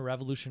going to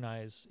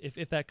revolutionize,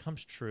 if that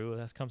comes true,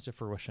 that comes to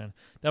fruition,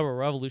 that will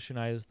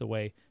revolutionize the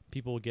way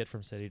people will get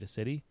from city to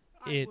city.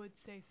 I would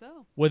say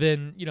so.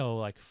 Within,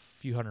 like a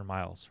few hundred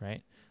miles,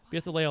 right? But you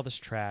have to lay all this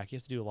track. You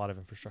have to do a lot of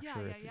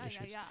infrastructure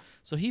issues. Yeah.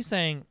 So he's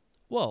saying,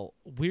 well,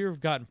 we've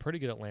gotten pretty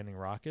good at landing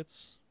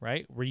rockets,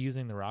 right? We're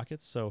using the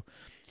rockets. So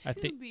I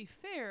think, to be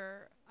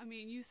fair, I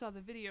mean, you saw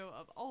the video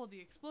of all the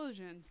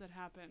explosions that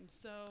happened.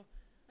 So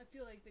I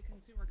feel like the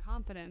consumer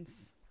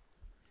confidence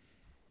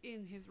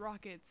in his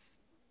rockets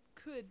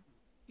could,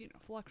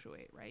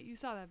 fluctuate, right? You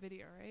saw that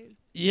video, right?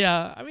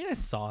 yeah, I mean, I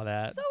saw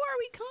that. So are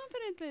we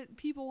confident that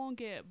people won't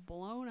get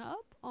blown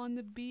up on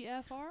the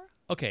BFR?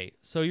 Okay,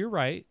 so you're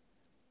right,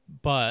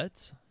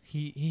 but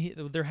he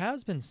there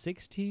has been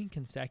 16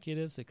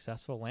 consecutive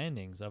successful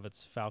landings of the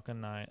Falcon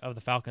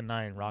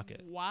 9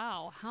 rocket.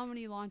 Wow. How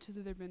many launches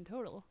have there been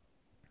total?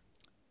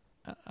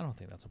 I don't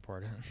think that's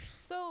important.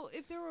 So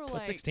if there were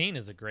But 16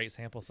 is a great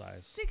sample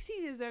size,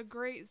 16 is a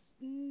great...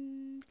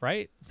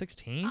 right?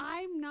 16?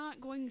 I'm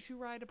not going to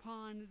ride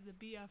upon the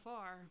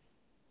BFR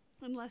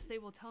unless they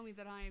will tell me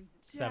that I'm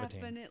 17.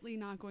 definitely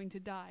not going to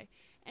die.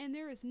 And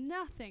there is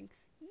nothing,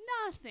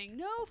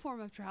 no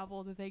form of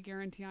travel that they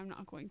guarantee I'm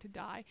not going to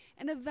die.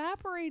 And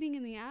evaporating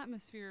in the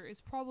atmosphere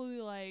is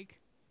probably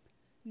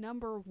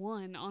number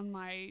one on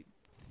my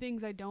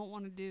things I don't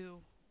want to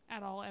do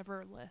at all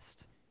ever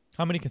list.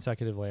 How many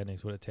consecutive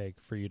landings would it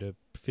take for you to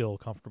feel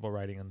comfortable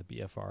riding on the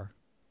BFR?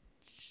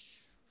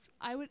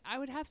 I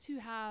would have to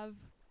have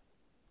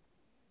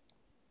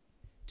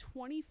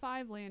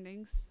 25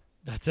 landings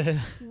That's it?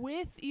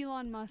 with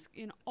Elon Musk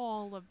in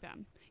all of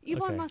them.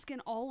 Elon Okay. Musk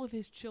and all of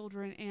his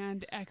children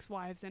and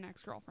ex-wives and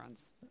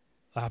ex-girlfriends.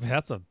 I mean,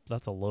 that's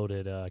a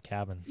loaded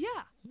cabin, Yeah,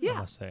 I yeah.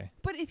 must say.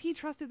 But if he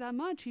trusted that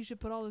much, he should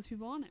put all those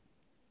people on it.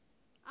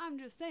 I'm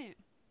just saying.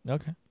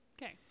 Okay.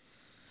 Okay.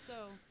 So,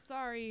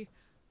 sorry.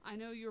 I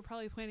know you were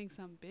probably planning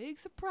some big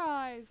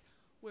surprise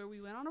where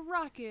we went on a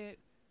rocket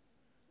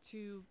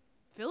to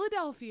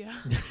Philadelphia.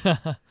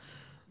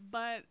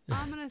 But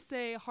I'm going to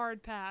say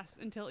hard pass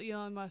until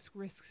Elon Musk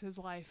risks his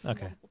life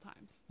Okay. multiple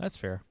times. That's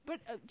fair. But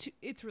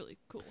it's really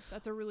cool.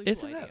 That's a really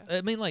Isn't cool that? idea.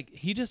 I mean,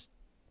 he just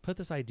put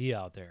this idea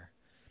out there.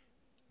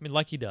 I mean,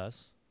 like he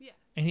does. Yeah.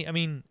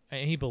 And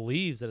he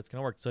believes that it's going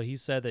to work. So he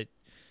said that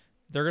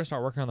they're going to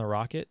start working on the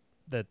rocket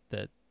that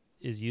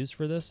is used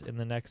for this in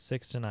the next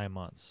 6 to 9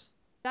 months.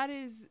 That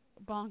is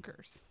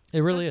bonkers.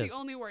 It really That's is. the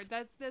only word.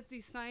 That's the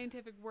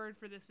scientific word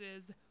for this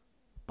is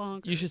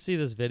bonkers. You should see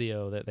this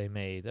video that they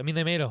made. I mean,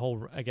 they made a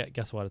whole.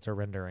 Guess what? It's a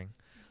rendering.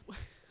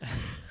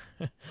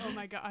 Oh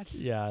my god.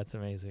 Yeah, it's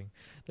amazing.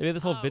 They made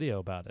this whole video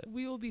about it.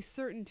 We will be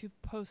certain to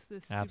post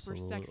this super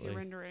sexy Absolutely.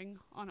 rendering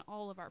on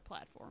all of our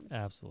platforms.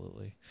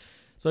 Absolutely.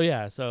 So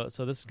yeah, so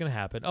this is gonna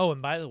happen. Oh,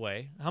 and by the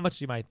way, how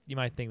much you might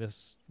think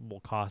this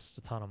will cost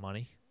a ton of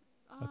money?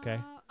 Okay.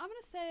 I'm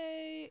gonna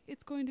say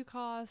it's going to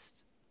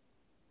cost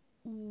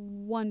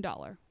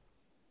 $1.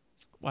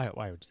 Why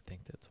would you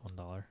think that's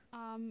 $1?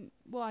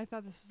 Well, I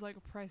thought this was like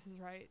a Price is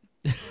Right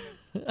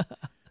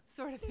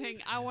sort of thing.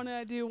 I want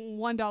to do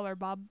 $1,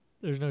 Bob.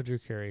 There's no Drew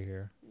Carey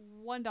here.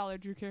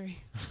 $1, Drew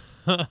Carey.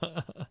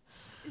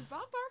 Is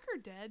Bob Barker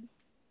dead?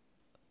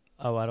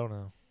 Oh, I don't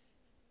know.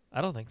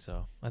 I don't think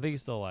so. I think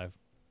he's still alive.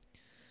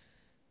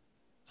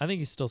 I think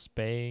he's still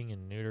spaying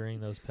and neutering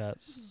those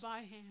pets By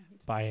hand.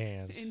 by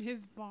hand. In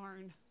his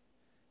barn.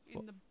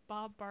 In the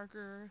Bob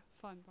Barker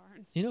fun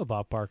barn. You know,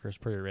 Bob Barker's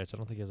pretty rich. I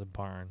don't think he has a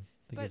barn.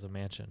 I think he But has a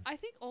mansion. I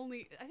think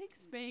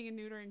spaying and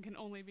neutering can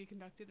only be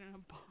conducted in a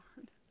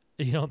barn.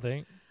 You don't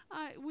think?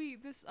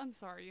 I'm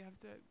sorry, you have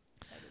to edit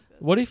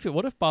this.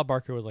 What if Bob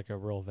Barker was like a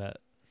real vet,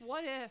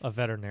 What if? a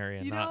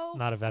veterinarian, You know,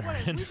 not a what if?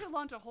 veteran? We should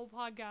launch a whole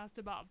podcast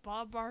about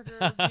Bob Barker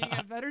being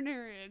a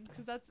veterinarian,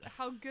 because that's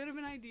how good of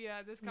an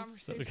idea this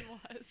conversation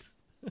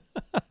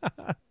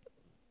was.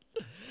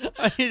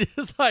 I mean,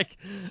 just like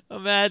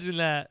imagine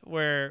that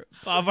where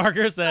Bob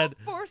Barker said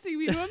Stop forcing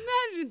me to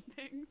imagine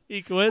things.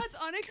 he quits.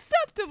 That's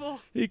unacceptable.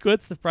 He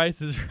quits The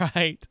Price is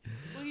Right.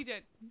 Well, he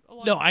did.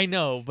 No, I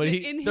know, but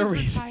in his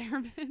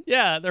retirement.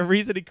 Yeah, the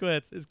reason he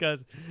quits is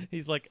because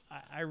he's like,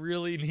 I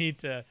really need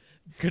to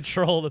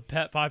control the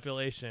pet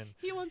population.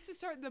 He wants to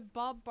start the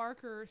Bob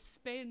Barker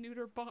spay and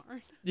neuter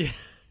barn. Yeah.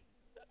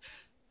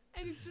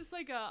 And it's just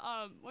like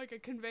a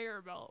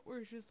conveyor belt where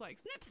it's just like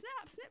snip,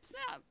 snap, snip,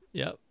 snap.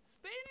 Yep.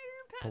 Spay and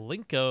neuter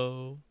pets.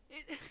 Plinko.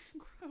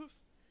 Gross.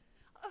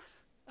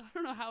 I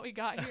don't know how we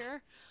got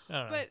here, I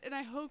don't know. and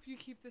I hope you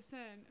keep this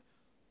in.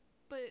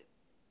 But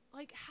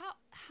like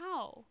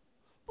how?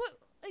 What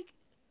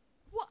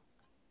what?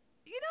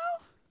 You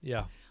know?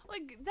 Yeah.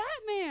 Like that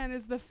man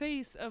is the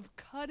face of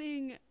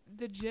cutting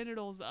the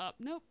genitals up.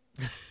 Nope.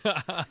 It's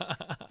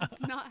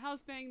That's not how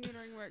spaying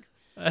neutering works.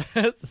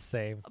 the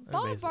same.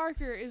 Bob Amazing.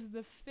 Barker is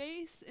the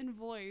face and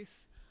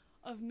voice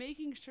of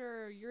making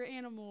sure your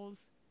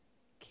animals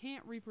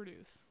can't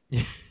reproduce.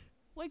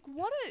 Like,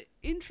 what an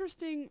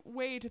interesting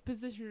way to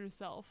position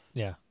yourself.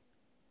 Yeah.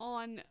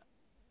 On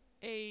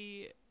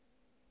a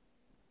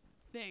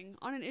thing,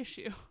 on an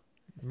issue.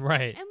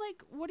 Right. And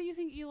like, what do you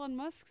think Elon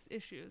Musk's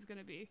issue is going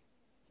to be?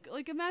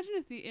 Like, imagine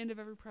if the end of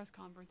every press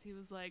conference he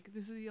was like,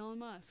 "This is Elon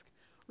Musk,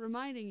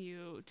 reminding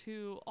you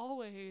to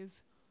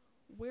always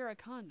wear a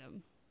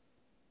condom."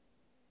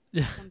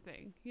 Yeah.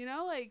 Something, you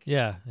know, like.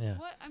 Yeah.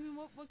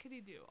 What could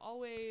he do?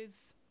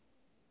 Always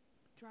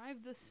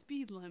drive the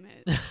speed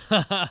limit.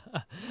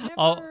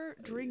 Never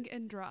drink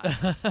and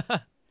drive.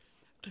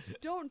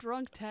 Don't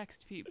drunk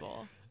text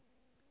people.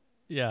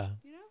 Yeah.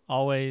 You know?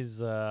 Always.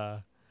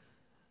 I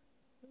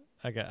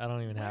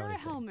don't even have Wear a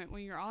anything. helmet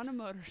when you're on a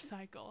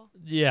motorcycle.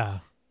 Yeah.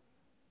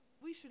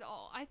 We should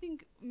all. I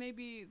think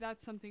maybe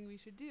that's something we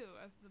should do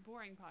as the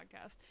Boring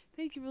Podcast.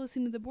 Thank you for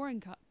listening to the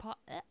Boring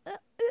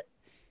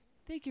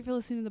Thank you for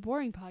listening to the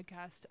Boring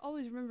Podcast.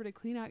 Always remember to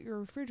clean out your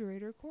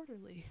refrigerator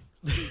quarterly.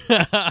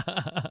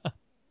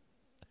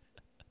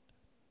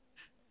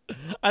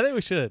 I think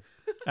we should.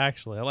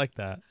 Actually, I like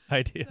that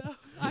idea. So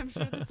I'm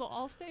sure this will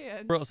all stay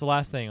in. So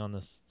last thing on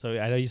this. So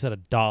I know you said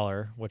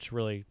 $1, which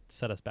really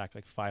set us back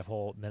like 5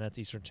 whole minutes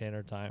Eastern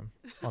Standard Time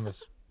on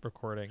this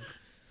recording.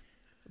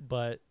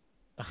 But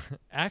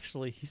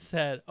actually, he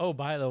said, "Oh,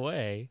 by the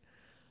way,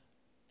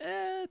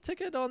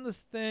 ticket on this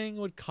thing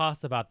would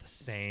cost about the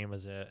same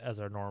as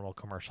a normal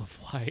commercial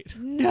flight."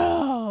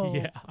 No.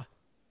 Yeah.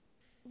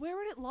 Where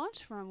would it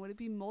launch from? Would it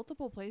be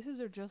multiple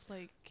places or just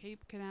like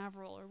Cape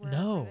Canaveral or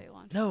wherever they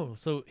launch? No.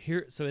 So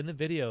in the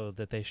video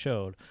that they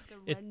showed,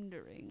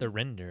 the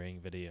rendering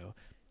video,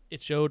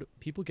 it showed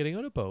people getting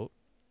on a boat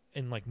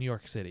in like New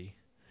York City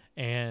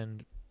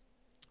and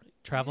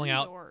traveling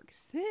out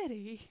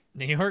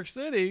New York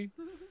City,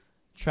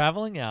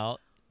 traveling out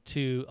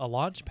to a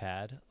launch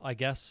pad, I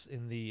guess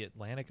in the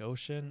Atlantic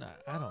Ocean.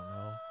 I don't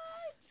know.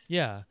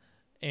 Yeah.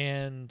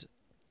 And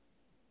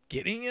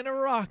getting in a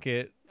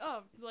rocket.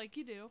 Oh, like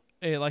you do.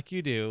 Like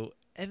you do.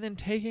 And then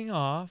taking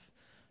off,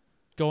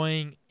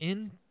 going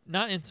in,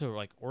 not into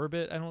like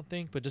orbit, I don't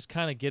think, but just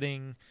kind of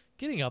getting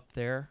up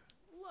there.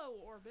 Low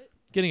orbit.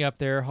 Getting up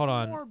there. Hold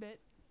on. Orbit.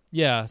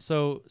 Yeah.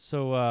 So,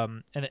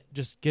 and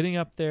just getting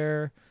up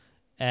there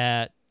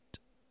at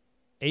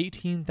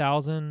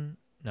 18,000.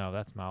 No,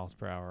 that's miles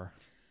per hour.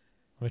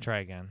 Let me try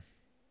again.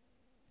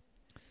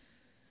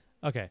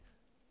 Okay.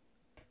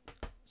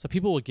 So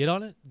people will get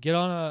on it, get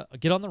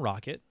on the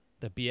rocket,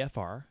 the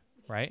BFR,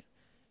 right?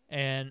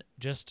 And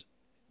just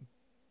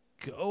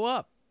go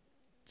up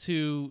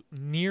to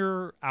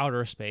near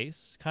outer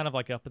space, kind of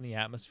like up in the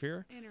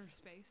atmosphere. Inner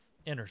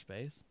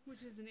space.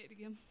 Which is an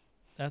idiom.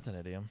 That's an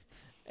idiom.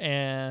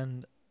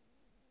 And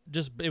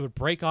just it would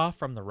break off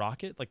from the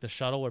rocket, like the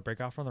shuttle would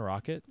break off from the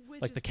rocket,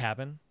 like the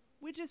cabin.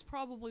 Which is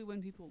probably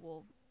when people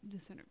will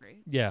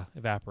disintegrate. Yeah,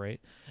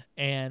 evaporate.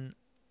 And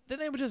then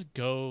they would just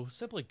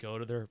simply go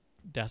to their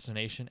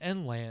destination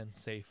and land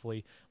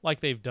safely like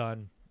they've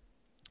done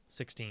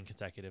 16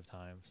 consecutive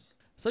times.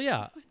 So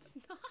yeah. No,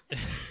 it's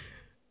not.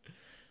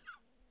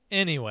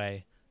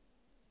 Anyway,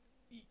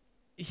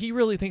 he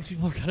really thinks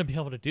people are going to be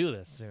able to do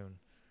this soon.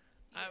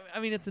 I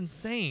mean, it's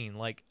insane.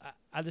 Like,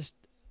 I don't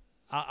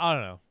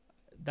know.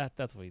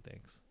 That's what he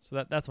thinks.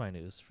 So that's my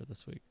news for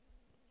this week.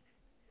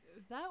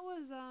 That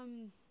was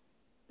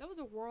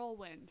a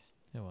whirlwind.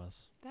 It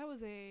was. I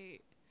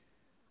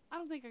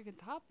don't think I can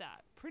top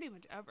that pretty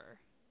much ever.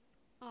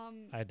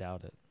 I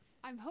doubt it.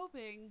 I'm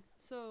hoping,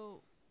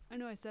 so I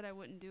know I said I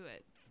wouldn't do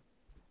it,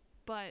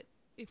 but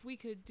if we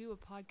could do a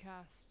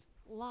podcast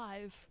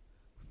live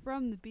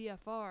from the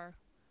BFR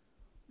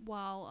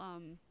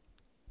while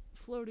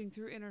floating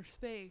through inner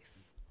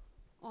space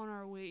on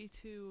our way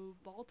to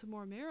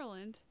Baltimore,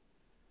 Maryland,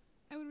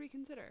 I would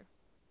reconsider.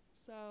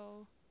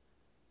 So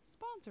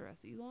sponsor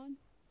us, Elon,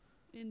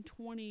 in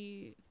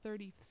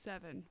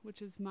 2037,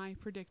 which is my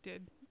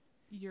predicted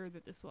year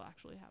that this will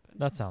actually happen.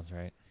 That sounds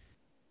right.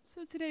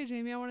 So today,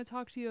 Jamie, I want to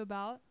talk to you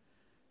about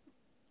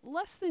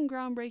less than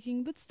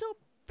groundbreaking, but still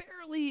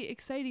fairly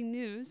exciting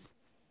news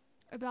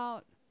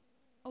about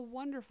a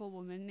wonderful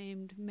woman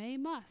named Mae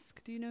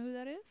Musk. Do you know who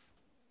that is?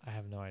 I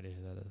have no idea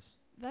who that is.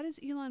 That is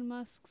Elon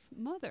Musk's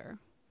mother.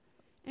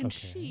 And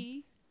Okay.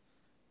 she,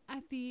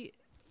 at the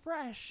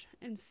fresh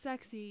and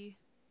sexy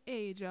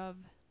age of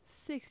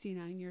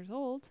 69 years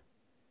old,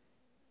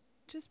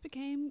 just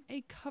became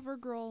a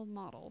CoverGirl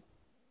model.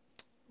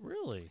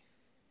 Really?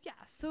 Yeah,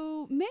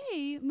 so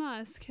Mae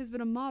Musk has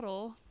been a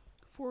model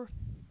for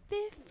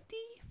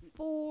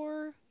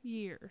 54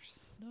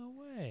 years. No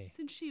way.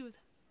 Since she was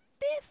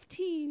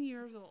 15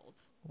 years old.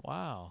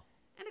 Wow.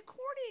 And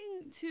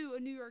according to a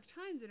New York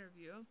Times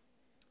interview,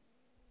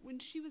 when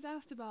she was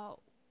asked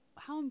about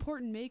how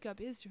important makeup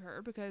is to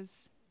her,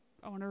 because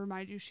I want to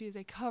remind you she is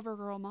a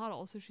CoverGirl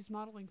model, so she's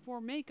modeling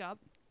for makeup,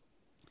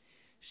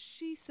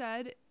 she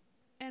said,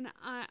 and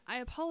I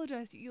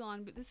apologize to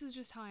Elon, but this is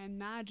just how I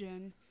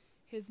imagine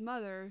his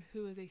mother,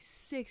 who is a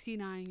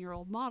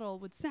 69-year-old model,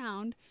 would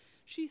sound.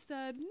 She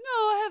said, "No,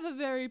 I have a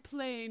very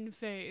plain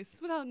face.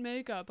 Without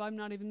makeup, I'm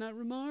not even that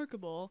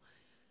remarkable."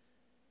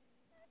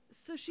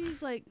 So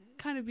she's like,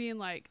 kind of being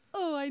like,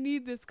 "Oh, I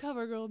need this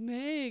CoverGirl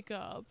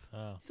makeup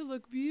to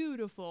look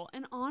beautiful."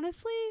 And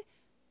honestly,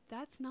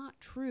 that's not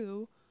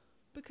true,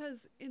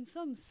 because in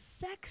some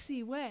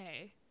sexy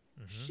way,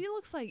 she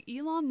looks like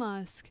Elon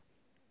Musk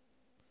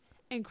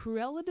and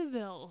Cruella de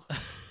Vil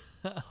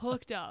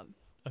hooked up.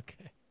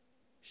 Okay.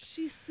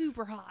 She's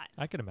super hot.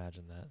 I can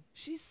imagine that.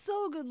 She's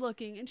so good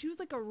looking. And she was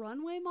like a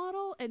runway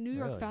model at New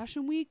York Really?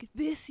 Fashion Week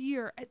this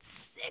year at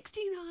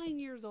 69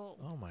 years old.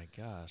 Oh my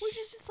gosh. Which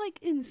is just like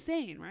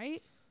insane,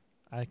 right?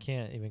 I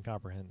can't even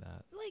comprehend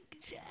that. Like,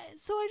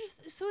 so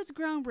it's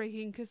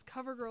groundbreaking because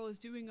CoverGirl is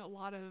doing a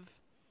lot of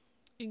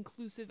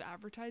inclusive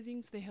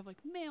advertising. So they have like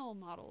male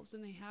models,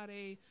 and they had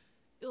a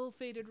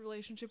ill-fated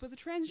relationship with a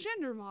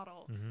transgender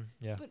model.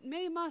 Yeah. But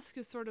Mae Musk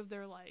is sort of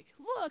their like,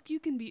 look, you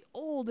can be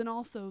old and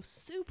also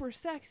super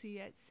sexy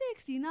at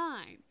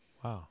 69.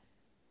 Wow.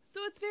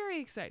 So it's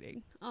very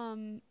exciting.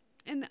 And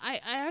I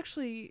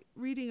actually,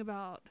 reading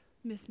about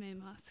Miss Mae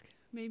Musk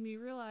made me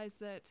realize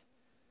that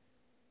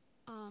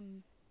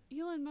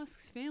Elon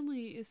Musk's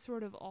family is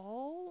sort of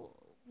all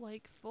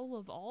like full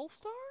of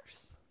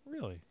all-stars.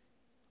 Really?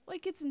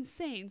 Like, it's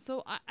insane.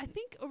 So I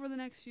think over the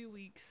next few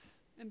weeks,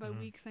 and by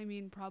weeks I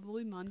mean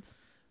probably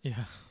months,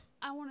 Yeah.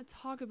 I want to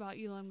talk about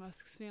Elon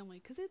Musk's family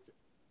because it's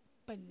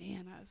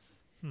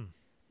bananas. Hmm.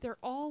 They're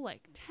all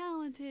like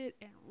talented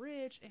and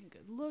rich and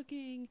good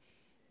looking,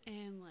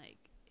 and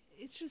like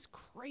it's just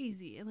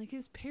crazy. And like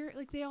his parent,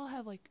 like they all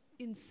have like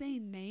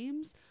insane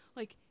names.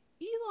 Like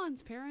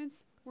Elon's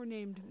parents were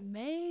named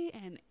May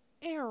and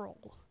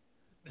Errol.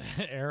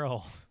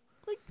 Errol.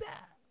 Like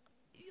that.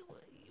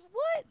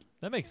 What?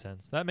 That makes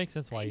sense. That makes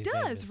sense why It he's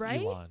named does, as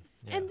right? Elon.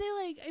 Yeah. And they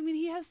like, I mean,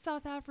 he has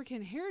South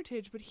African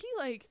heritage, but he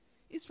like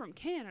is from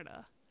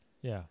Canada.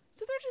 Yeah.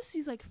 So they're just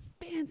these like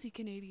fancy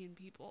Canadian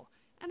people.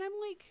 And I'm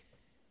like,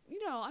 you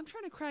know, I'm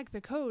trying to crack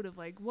the code of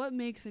like what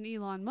makes an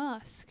Elon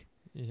Musk.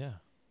 Yeah.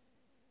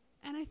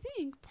 And I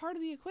think part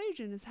of the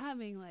equation is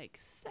having like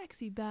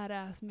sexy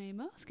badass Mae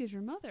Musk as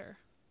your mother.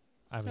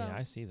 I mean, So-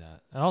 I see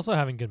that. And also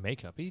having good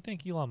makeup. Do you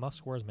think Elon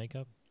Musk wears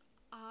makeup?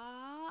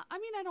 I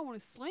mean, I don't want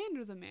to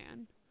slander the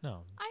man.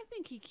 No, I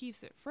think he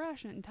keeps it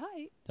fresh and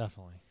tight.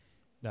 definitely.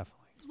 Definitely.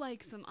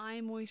 Like some eye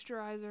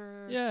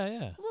moisturizer. Yeah,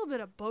 yeah. A little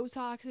bit of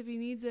Botox if he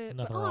needs it.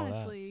 Nothing but wrong with that.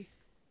 honestly,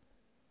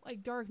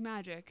 like dark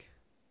magic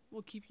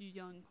will keep you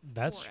young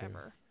That's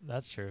forever. true.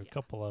 That's true. Yeah.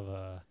 Couple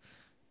of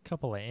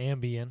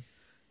Ambien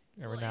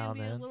every Little now Ambien, and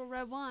then. little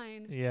red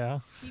wine, Yeah,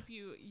 keep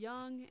you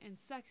young and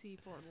sexy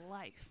for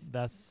life.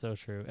 that's so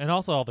true. And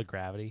also all the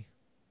gravity.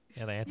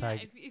 Yeah, the Yeah,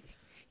 if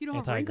you don't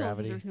have wrinkles,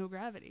 anti-gravity. there's no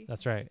gravity.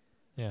 That's right.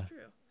 Yeah. That's true.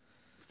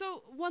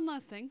 So one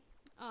last thing.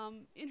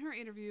 In her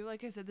interview,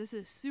 like I said, this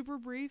is super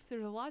brief.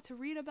 There's a lot to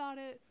read about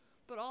it,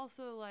 but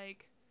also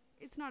like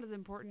it's not as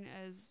important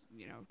as,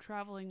 you know,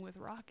 traveling with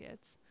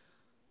rockets.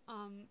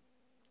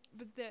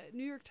 But the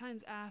New York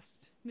Times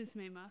asked Miss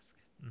May Musk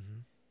Mm-hmm.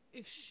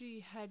 if she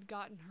had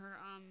gotten her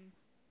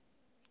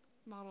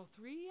Model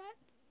 3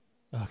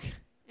 yet. Okay.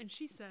 And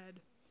she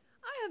said,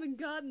 I haven't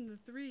gotten the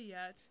 3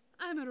 yet.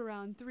 I'm at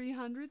around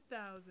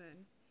 300,000.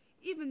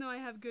 Even though I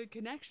have good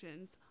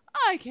connections,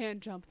 I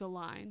can't jump the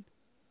line.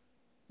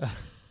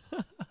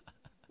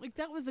 Like,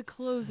 that was the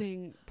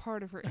closing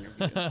part of her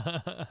interview.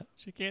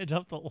 She can't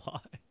jump the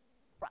line.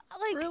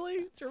 Like, Really?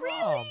 It's your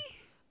really?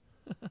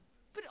 mom.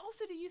 But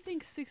also, do you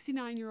think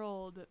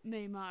 69-year-old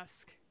May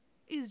Musk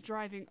is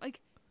driving? Like,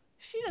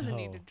 she doesn't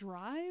need to No.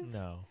 drive.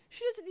 No.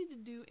 She doesn't need to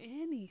do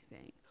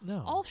anything.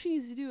 No. All she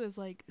needs to do is,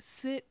 like,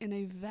 sit in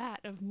a vat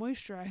of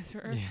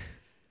moisturizer Yeah.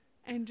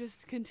 and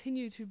just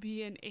continue to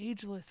be an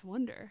ageless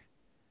wonder.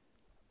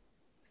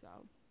 So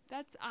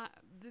that's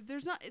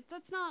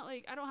that's not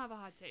like, I don't have a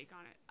hot take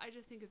on it. I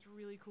just think it's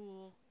really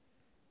cool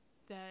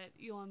that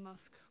Elon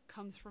Musk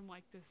comes from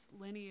like this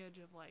lineage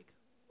of like,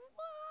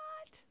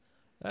 what?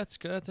 That's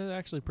good. That's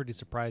actually pretty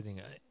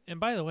surprising. And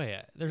by the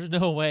way, there's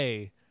no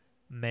way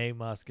May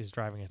Musk is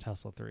driving a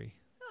Tesla 3.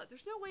 No,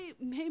 there's no way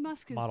May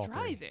Musk is Model 3.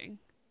 driving.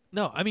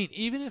 No, I mean,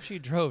 even if she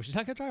drove, she's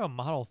not going to drive a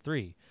Model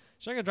 3.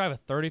 She's not going to drive a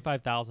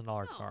 $35,000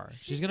 No, car.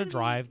 she's She's going to gonna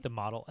drive the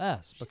Model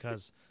S she's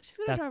because, She's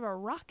gonna That's- drive a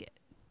rocket.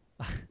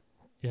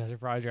 yeah, she'll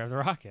probably drive the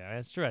rocket.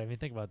 That's true. I didn't even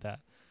think about that.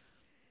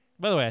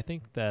 By the way, I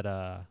think that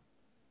when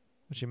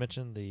she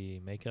mentioned the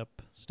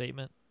makeup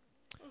statement,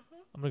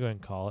 I'm going to go ahead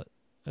and call it.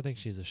 I think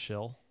she's a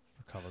shill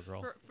for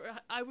CoverGirl.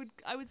 I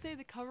would say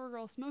the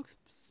CoverGirl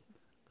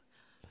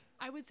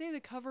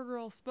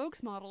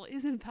spokesmodel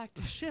is in fact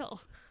a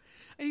shill.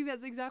 I think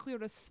that's exactly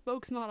what a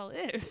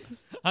spokesmodel is.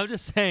 I'm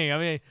just saying. I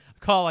mean,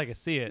 call it like I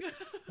see it.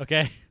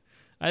 Okay,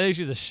 I think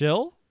she's a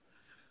shill,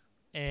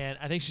 and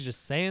I think she's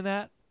just saying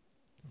that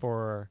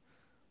for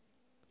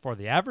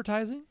the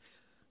advertising.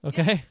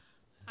 Okay.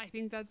 I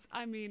think that's.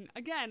 I mean,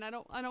 again, I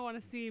don't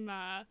want to seem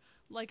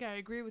like I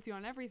agree with you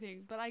on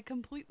everything, but I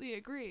completely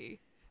agree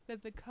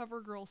that the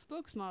CoverGirl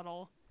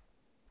spokesmodel,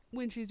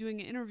 when she's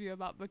doing an interview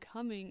about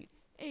becoming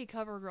a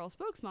CoverGirl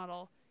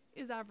spokesmodel,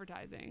 is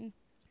advertising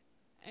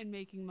and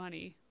making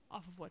money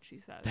off of what she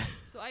says.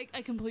 So I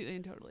completely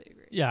and totally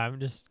agree. Yeah, I'm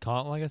just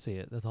calling it like I see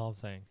it. That's all I'm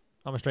saying.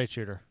 I'm a straight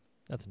shooter.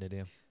 That's an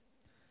idiom.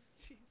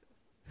 Jesus.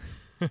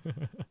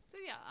 So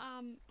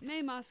yeah,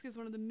 May Musk is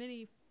one of the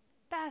many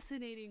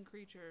fascinating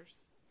creatures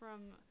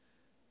from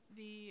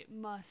the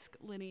Musk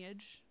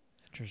lineage.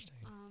 Interesting.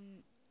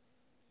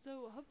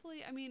 So hopefully,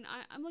 I mean,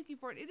 I'm looking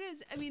forward. It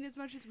is, I mean, as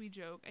much as we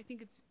joke, I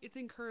think it's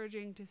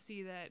encouraging to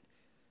see that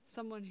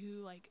someone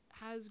who like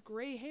has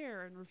gray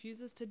hair and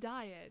refuses to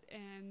dye it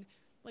and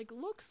like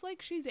looks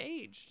like she's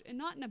aged, and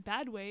not in a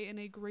bad way, in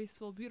a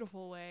graceful,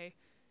 beautiful way,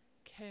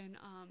 can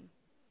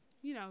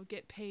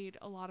get paid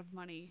a lot of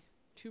money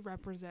to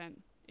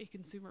represent a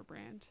consumer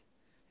brand.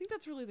 I think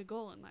that's really the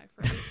goal in life,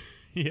 right?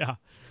 Yeah,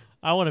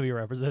 I want to be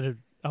represented.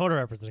 I want to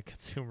represent a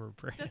consumer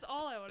brand. That's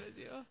all I want to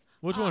do.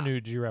 Which one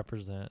do you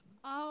represent?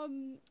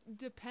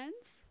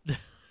 Depends.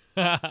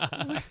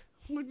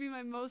 Would be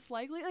my most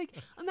likely. Like,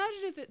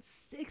 imagine if it's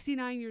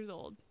 69 years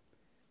old,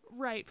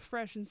 ripe,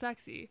 fresh, and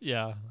sexy.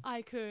 Yeah,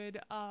 I could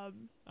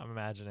I'm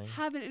imagining.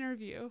 have an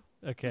interview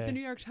Okay. with the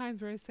New York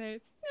Times where I say,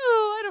 no,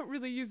 I don't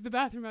really use the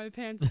bathroom in my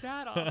pants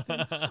that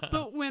often.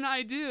 But when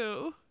I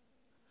do,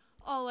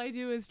 all I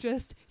do is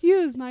just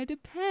use my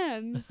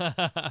Depends in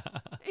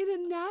a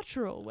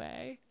natural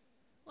way.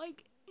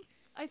 Like,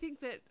 I think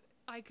that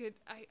I could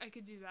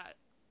do that.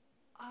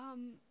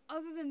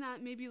 Other than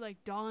that, maybe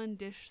like Dawn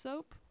dish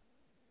soap.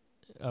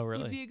 Oh,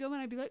 really? Would be a good one.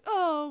 I'd be like,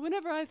 oh,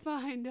 whenever I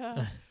find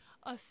a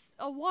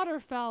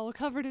waterfowl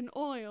covered in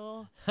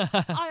oil,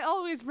 I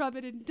always rub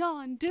it in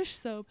Dawn dish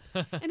soap.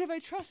 And if I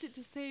trust it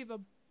to save a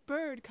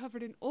bird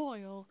covered in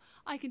oil,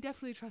 I can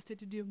definitely trust it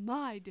to do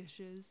my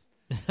dishes.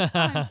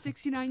 I'm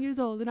 69 years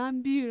old and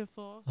I'm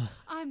beautiful.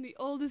 I'm the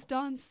oldest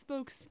Dawn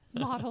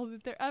spokesmodel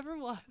that there ever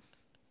was.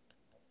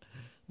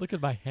 Look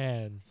at my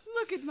hands.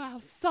 Look at how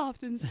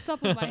soft and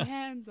supple my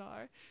hands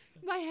are.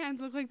 My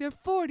hands look like they're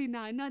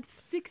 49, not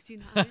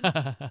 69.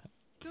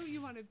 Don't you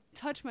want to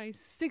touch my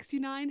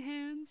 69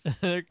 hands?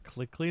 They're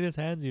cleanest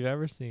hands you've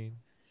ever seen.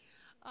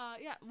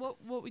 Yeah. What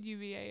would you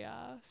be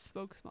a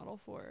spokesmodel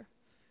for?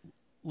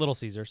 Little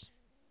Caesars.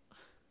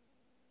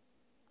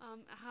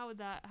 How would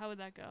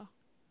that go?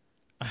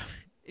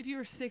 If you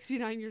were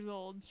 69 years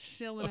old,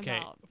 shilling Okay.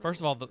 about. First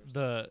of all,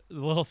 the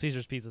Little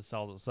Caesars pizza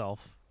sells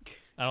itself.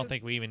 I don't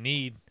think we even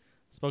need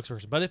a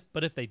spokesperson.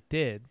 But if they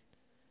did,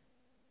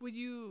 Would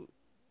you?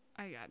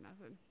 I got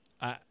nothing.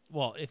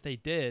 well, if they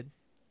did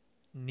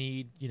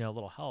need a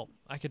little help,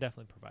 I could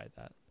definitely provide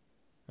that.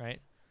 Right.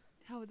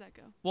 How would that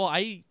go? Well,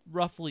 I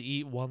roughly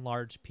eat one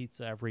large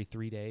pizza every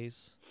 3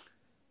 days,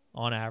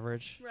 on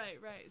average. Right.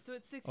 So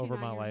it's 69 Over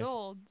my years life.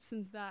 old,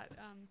 since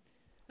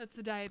that's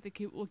the diet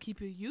that will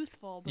keep you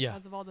youthful Yeah.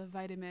 because of all the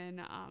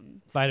vitamin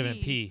Vitamin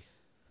C, P,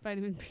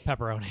 vitamin P,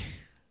 pepperoni.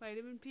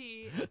 vitamin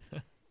P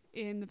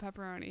in the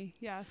pepperoni.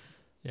 Yes.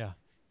 Yeah.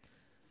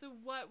 So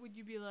what would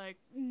you be like?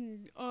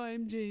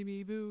 I'm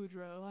Jamie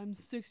Boudreaux. I'm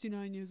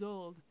 69 years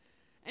old,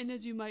 And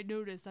as you might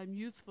notice, I'm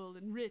youthful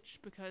and rich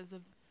because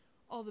of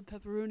all the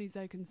pepperonis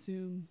I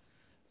consume.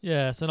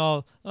 Yes, and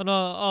all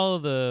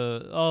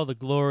the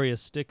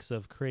glorious sticks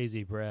of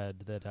crazy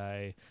bread that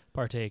I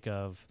partake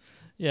of.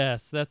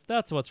 Yes,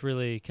 that's what's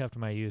really kept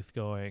my youth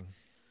going.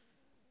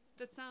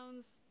 That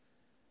sounds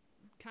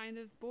kind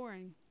of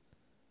boring.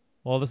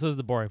 Well, this is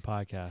the boring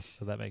podcast,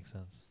 so that makes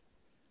sense.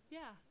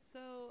 Yeah,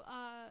 so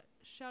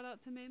shout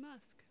out to May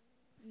Musk.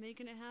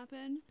 Making it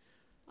happen.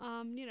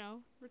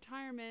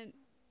 Retirement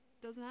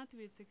doesn't have to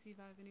be at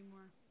 65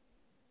 anymore.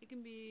 It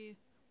can be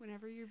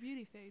whenever your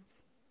beauty fades.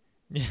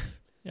 Yeah.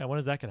 Yeah, when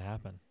is that going to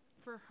happen?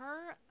 For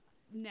her,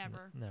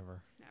 never.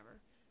 Never.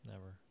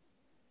 Never.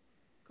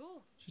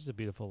 Cool. She's a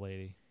beautiful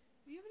lady.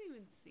 You haven't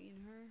even seen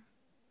her.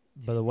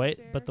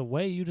 But the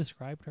way you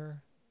described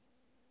her,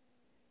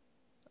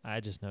 I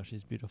just know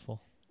she's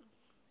beautiful.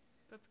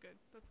 That's good.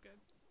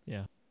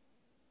 Yeah.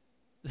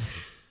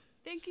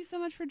 Thank you so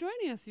much for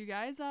joining us, you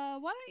guys. Why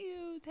don't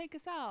you take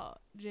us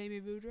out,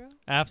 Jamie Boudreaux?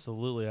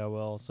 Absolutely, I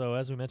will. So,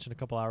 as we mentioned a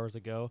couple hours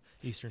ago,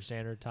 Eastern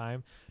Standard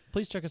Time,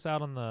 please check us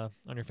out on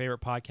your favorite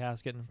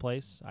podcast getting in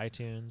place,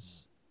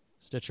 iTunes,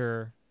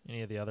 Stitcher,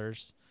 any of the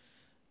others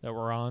that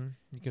we're on.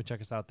 You can check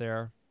us out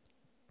there.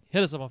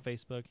 Hit us up on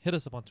Facebook. Hit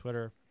us up on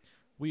Twitter.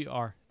 We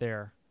are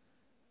there.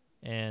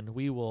 And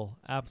we will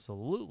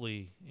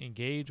absolutely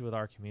engage with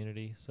our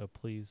community, so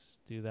please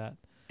do that.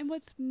 And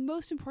what's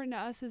most important to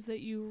us is that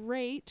you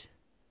rate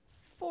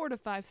 4 to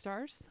 5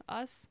 stars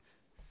us,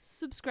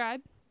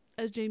 subscribe,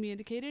 as Jamie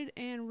indicated,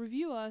 and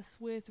review us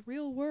with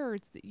real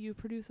words that you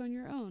produce on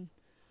your own.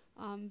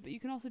 But you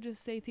can also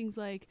just say things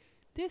like,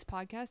 this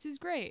podcast is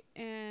great,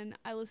 and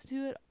I listen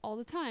to it all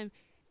the time,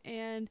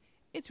 and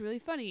it's really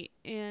funny,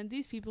 and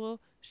these people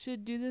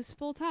should do this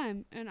full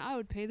time, and I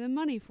would pay them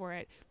money for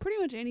it. Pretty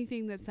much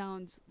anything that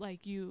sounds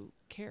like you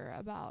care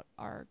about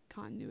our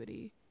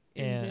continuity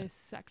in this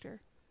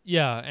sector.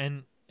 Yeah,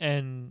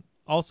 and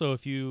also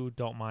if you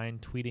don't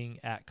mind tweeting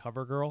at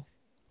CoverGirl,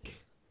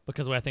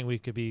 because I think we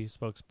could be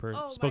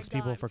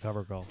spokespeople for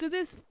CoverGirl. So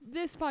this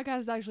podcast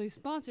is actually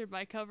sponsored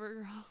by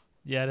CoverGirl.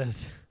 Yeah, it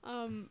is.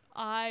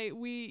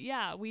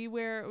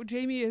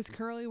 Jamie is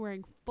currently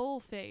wearing full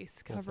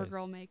face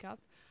CoverGirl makeup.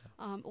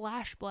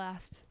 Lash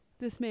Blast.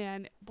 This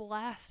man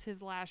blasts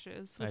his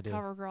lashes with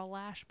CoverGirl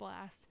Lash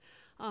Blast.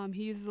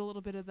 He uses a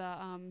little bit of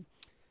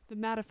the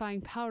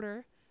mattifying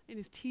powder in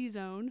his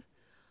T-zone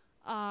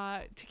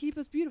to keep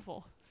us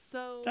beautiful.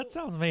 So that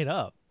sounds made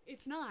up.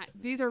 It's not.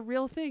 These are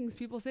real things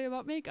people say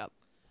about makeup.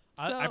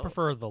 I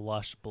prefer the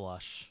Lush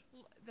Blush.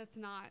 That's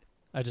not.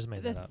 I just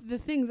made that up. The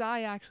things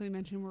I actually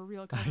mentioned were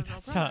real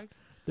CoverGirl products.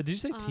 Did you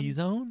say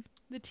T-zone?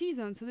 The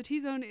T-zone. So the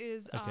T-zone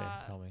is... Okay,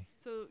 tell me.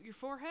 So your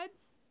forehead,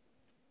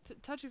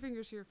 touch your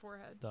fingers to your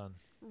forehead. Done.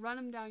 Run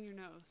them down your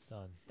nose.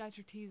 Done. That's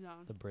your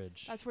T-zone. The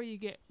bridge. That's where you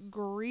get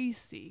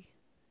greasy.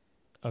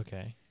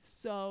 Okay.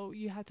 So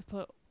you have to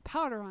put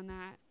powder on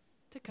that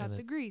to cut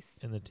the grease.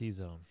 In the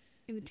T-zone.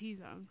 In the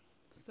T-zone.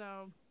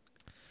 So...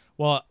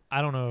 Well,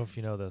 I don't know if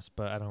you know this,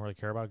 but I don't really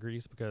care about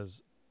grease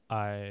because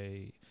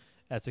I,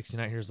 at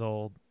 69 years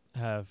old,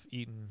 have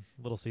eaten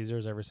Little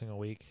Caesars every single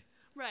week.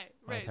 Right.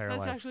 So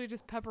that's actually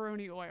just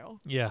pepperoni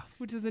oil. Yeah.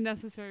 Which is a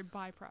necessary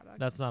byproduct.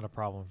 That's not a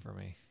problem for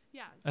me.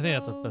 Yeah. I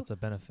think that's a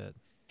benefit.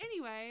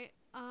 Anyway,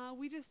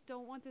 we just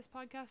don't want this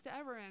podcast to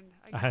ever end,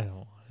 I guess. I don't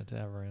want it to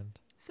ever end.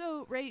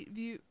 So rate,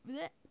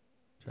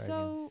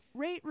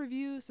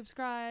 review,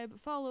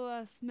 subscribe, follow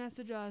us,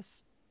 message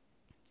us.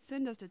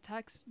 Send us a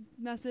text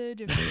message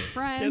if you're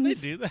friends. Can they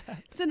do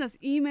that? Send us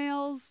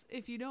emails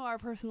if you know our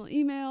personal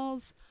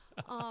emails.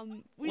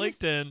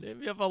 LinkedIn. If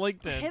you have a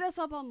LinkedIn. Hit us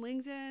up on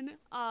LinkedIn.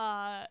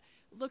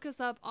 Look us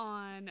up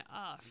on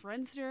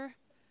Friendster.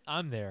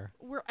 I'm there.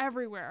 We're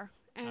everywhere.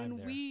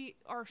 And we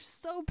are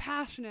so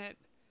passionate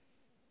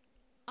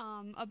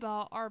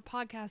about our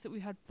podcast that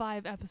we've had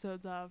 5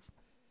 episodes of.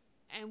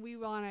 And we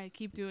want to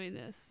keep doing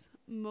this.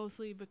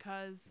 Mostly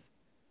because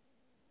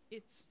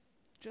it's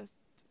just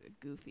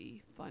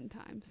goofy fun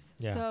times.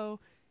 Yeah. So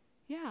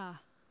yeah,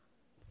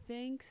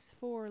 thanks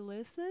for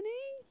listening.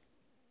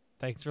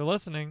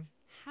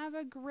 Have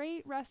a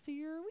great rest of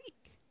your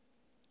week.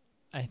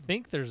 I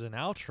think there's an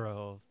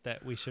outro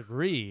that we should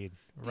read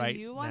right now. Do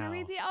you want to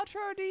read the outro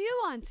or do you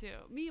want to?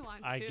 Me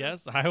want to. I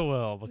guess I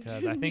will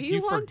because I think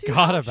you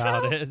forgot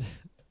about it.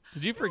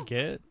 Did you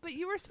forget? But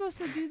you were supposed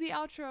to do the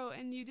outro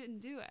and you didn't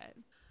do it.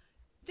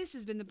 This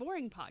has been The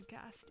Boring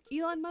Podcast,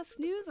 Elon Musk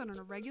news on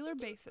a regular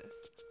basis.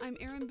 I'm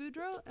Erin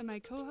Boudreaux, and my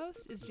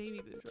co-host is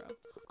Jamie Boudreaux.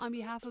 On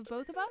behalf of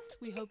both of us,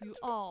 we hope you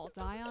all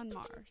die on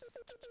Mars.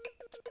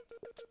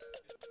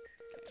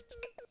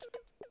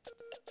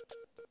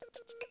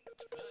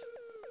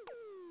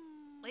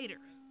 Later.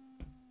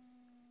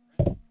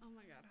 Oh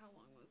my god, how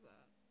long was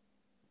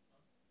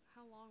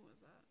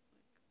that?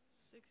 Like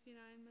 69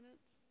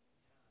 minutes?